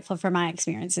very grateful for my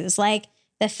experiences. Like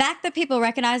the fact that people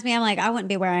recognize me, I'm like, I wouldn't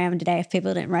be where I am today if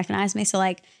people didn't recognize me. So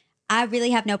like, I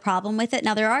really have no problem with it.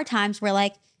 Now there are times where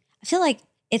like, I feel like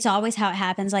it's always how it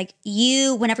happens. Like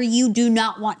whenever you do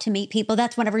not want to meet people,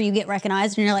 that's whenever you get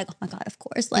recognized, and you're like, oh my God, of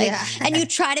course. Like, and you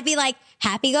try to be like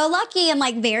happy-go-lucky and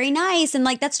like very nice. And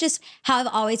like, that's just how I've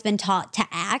always been taught to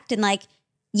act. And like,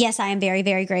 yes, I am very,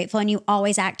 very grateful, and you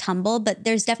always act humble, but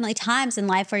there's definitely times in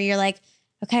life where you're like,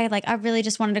 okay, like I really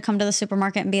just wanted to come to the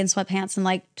supermarket and be in sweatpants and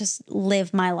like just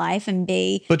live my life and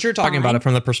be. But you're talking fine. about it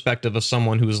from the perspective of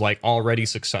someone who's like already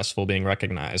successful being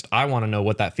recognized. I want to know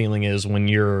what that feeling is when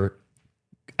you're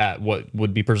at what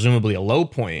would be presumably a low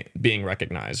point being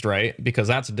recognized, right? Because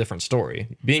that's a different story.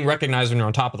 Being recognized when you're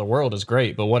on top of the world is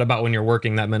great, but what about when you're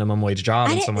working that minimum wage job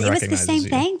and someone recognizes you? It was the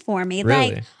same thing for me.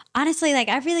 Really? Like, honestly, like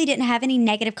I really didn't have any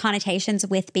negative connotations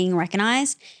with being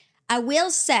recognized. I will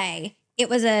say it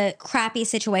was a crappy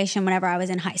situation whenever I was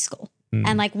in high school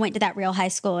and like went to that real high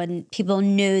school and people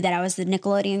knew that I was the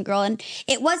Nickelodeon girl. And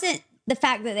it wasn't the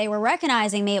fact that they were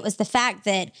recognizing me. It was the fact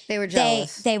that they were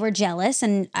jealous. They were jealous.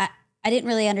 And I didn't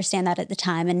really understand that at the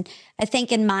time. And I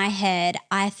think in my head,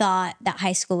 I thought that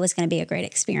high school was going to be a great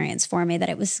experience for me, that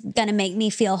it was going to make me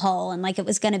feel whole and like it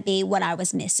was going to be what I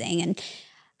was missing. And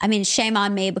I mean, shame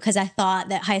on me because I thought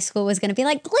that high school was going to be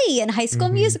like Glee and High School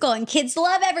Musical and kids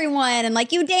love everyone and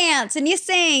like you dance and you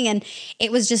sing. And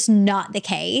it was just not the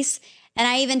case. And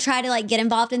I even tried to like get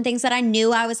involved in things that I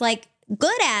knew I was like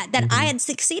good at, that I had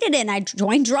succeeded in. I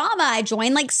joined drama. I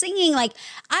joined like singing. Like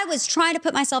I was trying to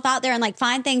put myself out there and like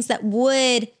find things that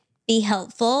would be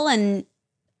helpful and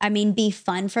I mean, be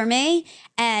fun for me.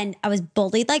 And I was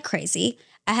bullied like crazy.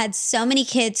 I had so many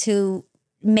kids who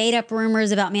made up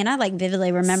rumors about me and I like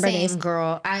vividly remember these.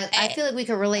 Girl. I feel like we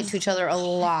could relate to each other a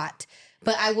lot.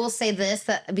 But I will say this,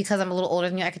 that because I'm a little older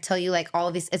than you, I could tell you like all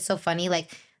of these. It's so funny.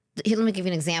 Like, here, let me give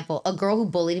you an example. A girl who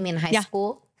bullied me in high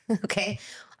school. Okay.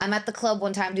 I'm at the club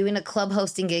one time doing a club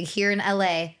hosting gig here in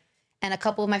LA. And a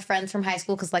couple of my friends from high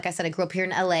school, because like I said, I grew up here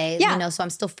in LA, you know, so I'm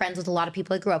still friends with a lot of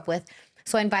people I grew up with.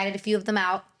 So I invited a few of them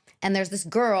out. And there's this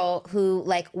girl who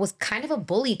like was kind of a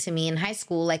bully to me in high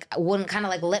school, like wouldn't kind of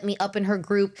like let me up in her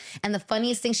group. And the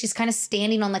funniest thing, she's kind of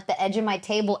standing on like the edge of my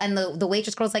table, and the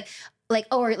waitress girl's like,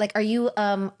 oh, or like, are you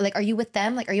with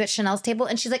them? Like, are you at Chanel's table?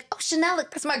 And she's like, oh, Chanel, like,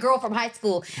 that's my girl from high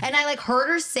school. And I like heard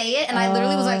her say it, and I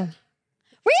literally was like,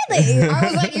 really? I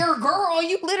was like, you're a girl.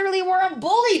 You literally were a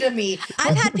bully to me.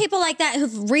 I've had people like that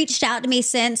who've reached out to me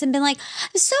since and been like,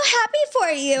 I'm so happy for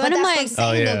you. But and I'm like,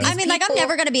 I mean, like, I'm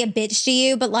never going to be a bitch to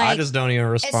you, but like, I just don't even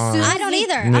respond. I don't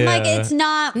either. I'm like, it's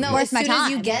not worth my time. As soon as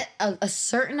you get a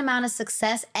certain amount of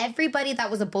success, everybody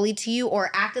that was a bully to you or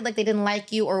acted like they didn't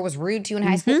like you or was rude to you in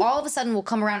high school, all of a sudden will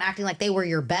come around acting like they were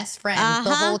your best friend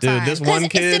the whole time. Dude, this one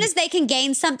kid, as soon as they can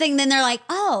gain something, then they're like,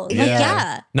 oh,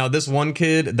 yeah. No, this one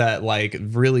kid that like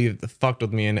really fucked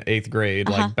with me in 8th grade,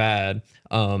 like bad.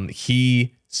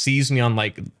 He sees me on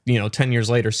like, 10 years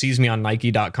later, sees me on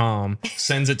Nike.com,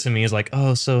 sends it to me, is like,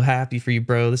 oh, so happy for you,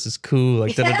 bro. This is cool.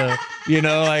 Like, da-da-da.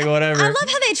 Like whatever. I love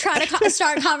how they try to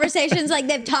start conversations like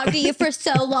they've talked to you for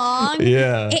so long.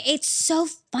 Yeah. It's so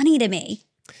funny to me.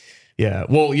 Yeah.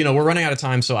 Well, we're running out of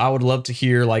time, so I would love to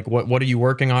hear like what are you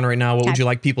working on right now? What would you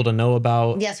like people to know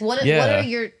about? Yes. What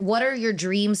are your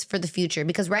dreams for the future?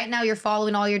 Because right now you're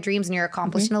following all your dreams and you're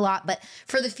accomplishing a lot, but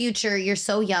for the future, you're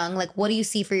so young. Like, what do you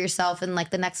see for yourself in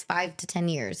like the next 5 to 10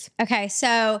 years? Okay.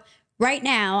 So right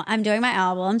now I'm doing my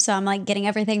album. So I'm like getting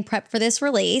everything prepped for this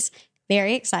release.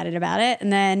 Very excited about it.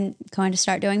 And then going to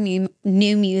start doing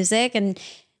new music and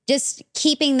just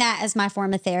keeping that as my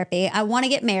form of therapy. I want to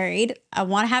get married. I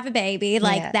want to have a baby.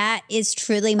 Like that is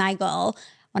truly my goal.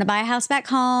 I want to buy a house back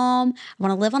home. I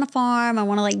want to live on a farm. I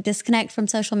want to like disconnect from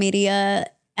social media.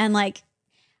 And like,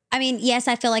 I mean, yes,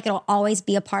 I feel like it'll always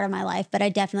be a part of my life, but I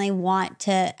definitely want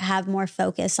to have more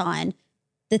focus on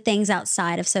the things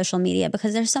outside of social media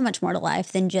because there's so much more to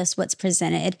life than just what's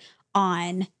presented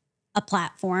on a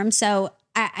platform. So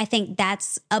I think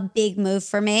that's a big move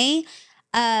for me.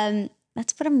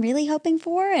 That's what I'm really hoping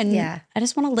for. And I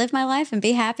just want to live my life and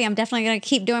be happy. I'm definitely going to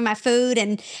keep doing my food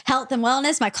and health and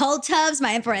wellness, my cold tubs,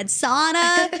 my infrared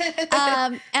sauna,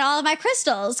 and all of my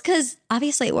crystals, because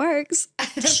obviously it works. I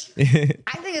think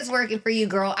it's working for you,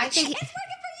 girl. I think it's working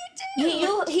for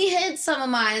you too. He hid some of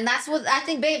mine, and that's what I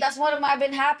think, babe. That's what might have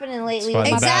been happening lately.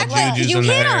 Exactly. You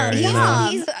hit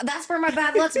him. That's where my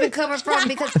bad luck's been coming from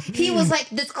because he was like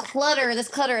this clutter,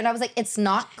 and I was like, it's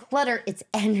not clutter, it's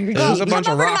energy. There's a bunch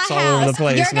of rocks all over the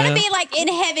place. You're gonna be like in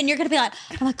heaven. You're gonna be like,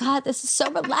 oh my god, this is so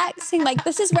relaxing. Like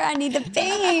this is where I need to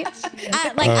be.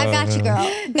 I got you, girl.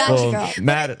 Got you,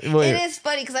 girl. It is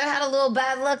funny because I had a little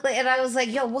bad luck, and I was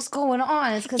like, yo, what's going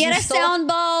on? It's get a sound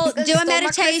bowl, do a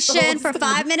meditation for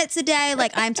 5 minutes a day.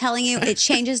 Like I'm telling you, it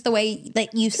changes the way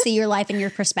that you see your life and your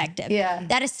perspective. Yeah.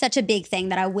 That is such a big thing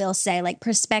that I will say. Like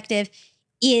perspective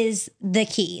is the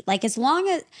key. Like as long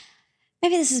as,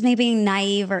 maybe this is me being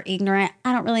naive or ignorant,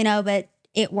 I don't really know, but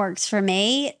it works for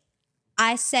me.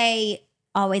 I say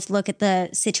always look at the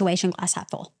situation glass half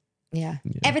full. Yeah.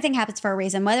 Everything happens for a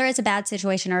reason. Whether it's a bad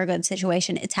situation or a good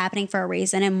situation, it's happening for a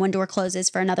reason. And one door closes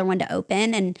for another one to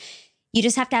open. And you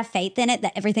just have to have faith in it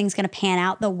that everything's going to pan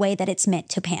out the way that it's meant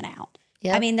to pan out.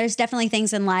 Yep. I mean, there's definitely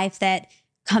things in life that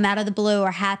come out of the blue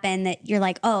or happen that you're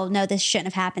like, oh, no, this shouldn't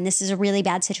have happened. This is a really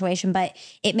bad situation, but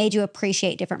it made you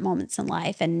appreciate different moments in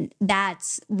life. And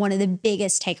that's one of the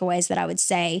biggest takeaways that I would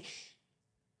say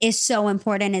is so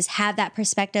important, is have that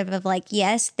perspective of like,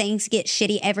 yes, things get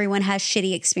shitty. Everyone has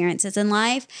shitty experiences in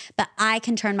life, but I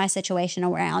can turn my situation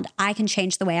around. I can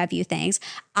change the way I view things.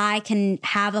 I can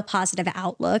have a positive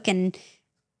outlook. And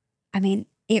I mean,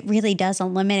 it really does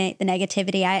eliminate the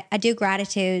negativity. I do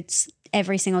gratitudes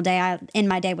every single day. I end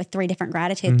my day with 3 different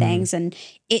gratitude things, and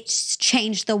it's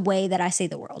changed the way that I see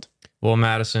the world. Well,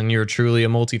 Madisyn, you're truly a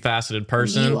multifaceted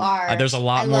person. You are. There's a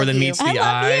lot more than meets the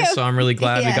eye, so I'm really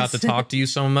glad we got to talk to you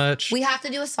so much. We have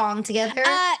to do a song together.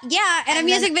 Yeah, and a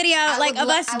music video like of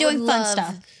us doing fun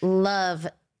stuff. Love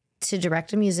to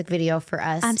direct a music video for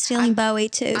us. I'm stealing Bowie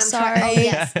too. Sorry. Oh,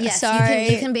 yes. Sorry.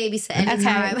 You can babysit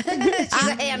anytime.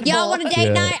 Okay. Y'all want a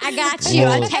date night? I got you.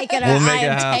 I'm taking her.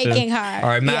 I'm taking her. All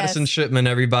right, Madisyn Shipman,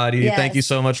 everybody. Thank you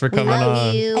so much for coming on.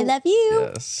 I love you.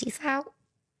 Yes. Peace out.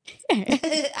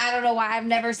 I don't know why I've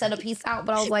never said a peace out,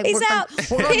 but I was like, peace out.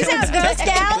 Peace out, Girl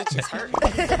Scout.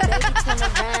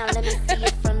 Let me see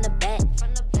it from the back.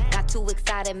 Got too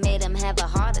excited, made him have a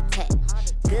heart attack.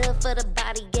 Good for the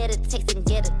body, get a taste and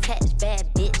get attached.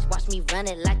 Bad bitch, watch me run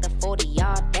it like the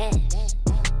 40-yard dash.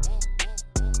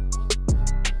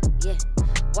 Yeah,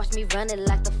 watch me run it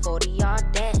like the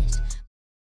 40-yard dash.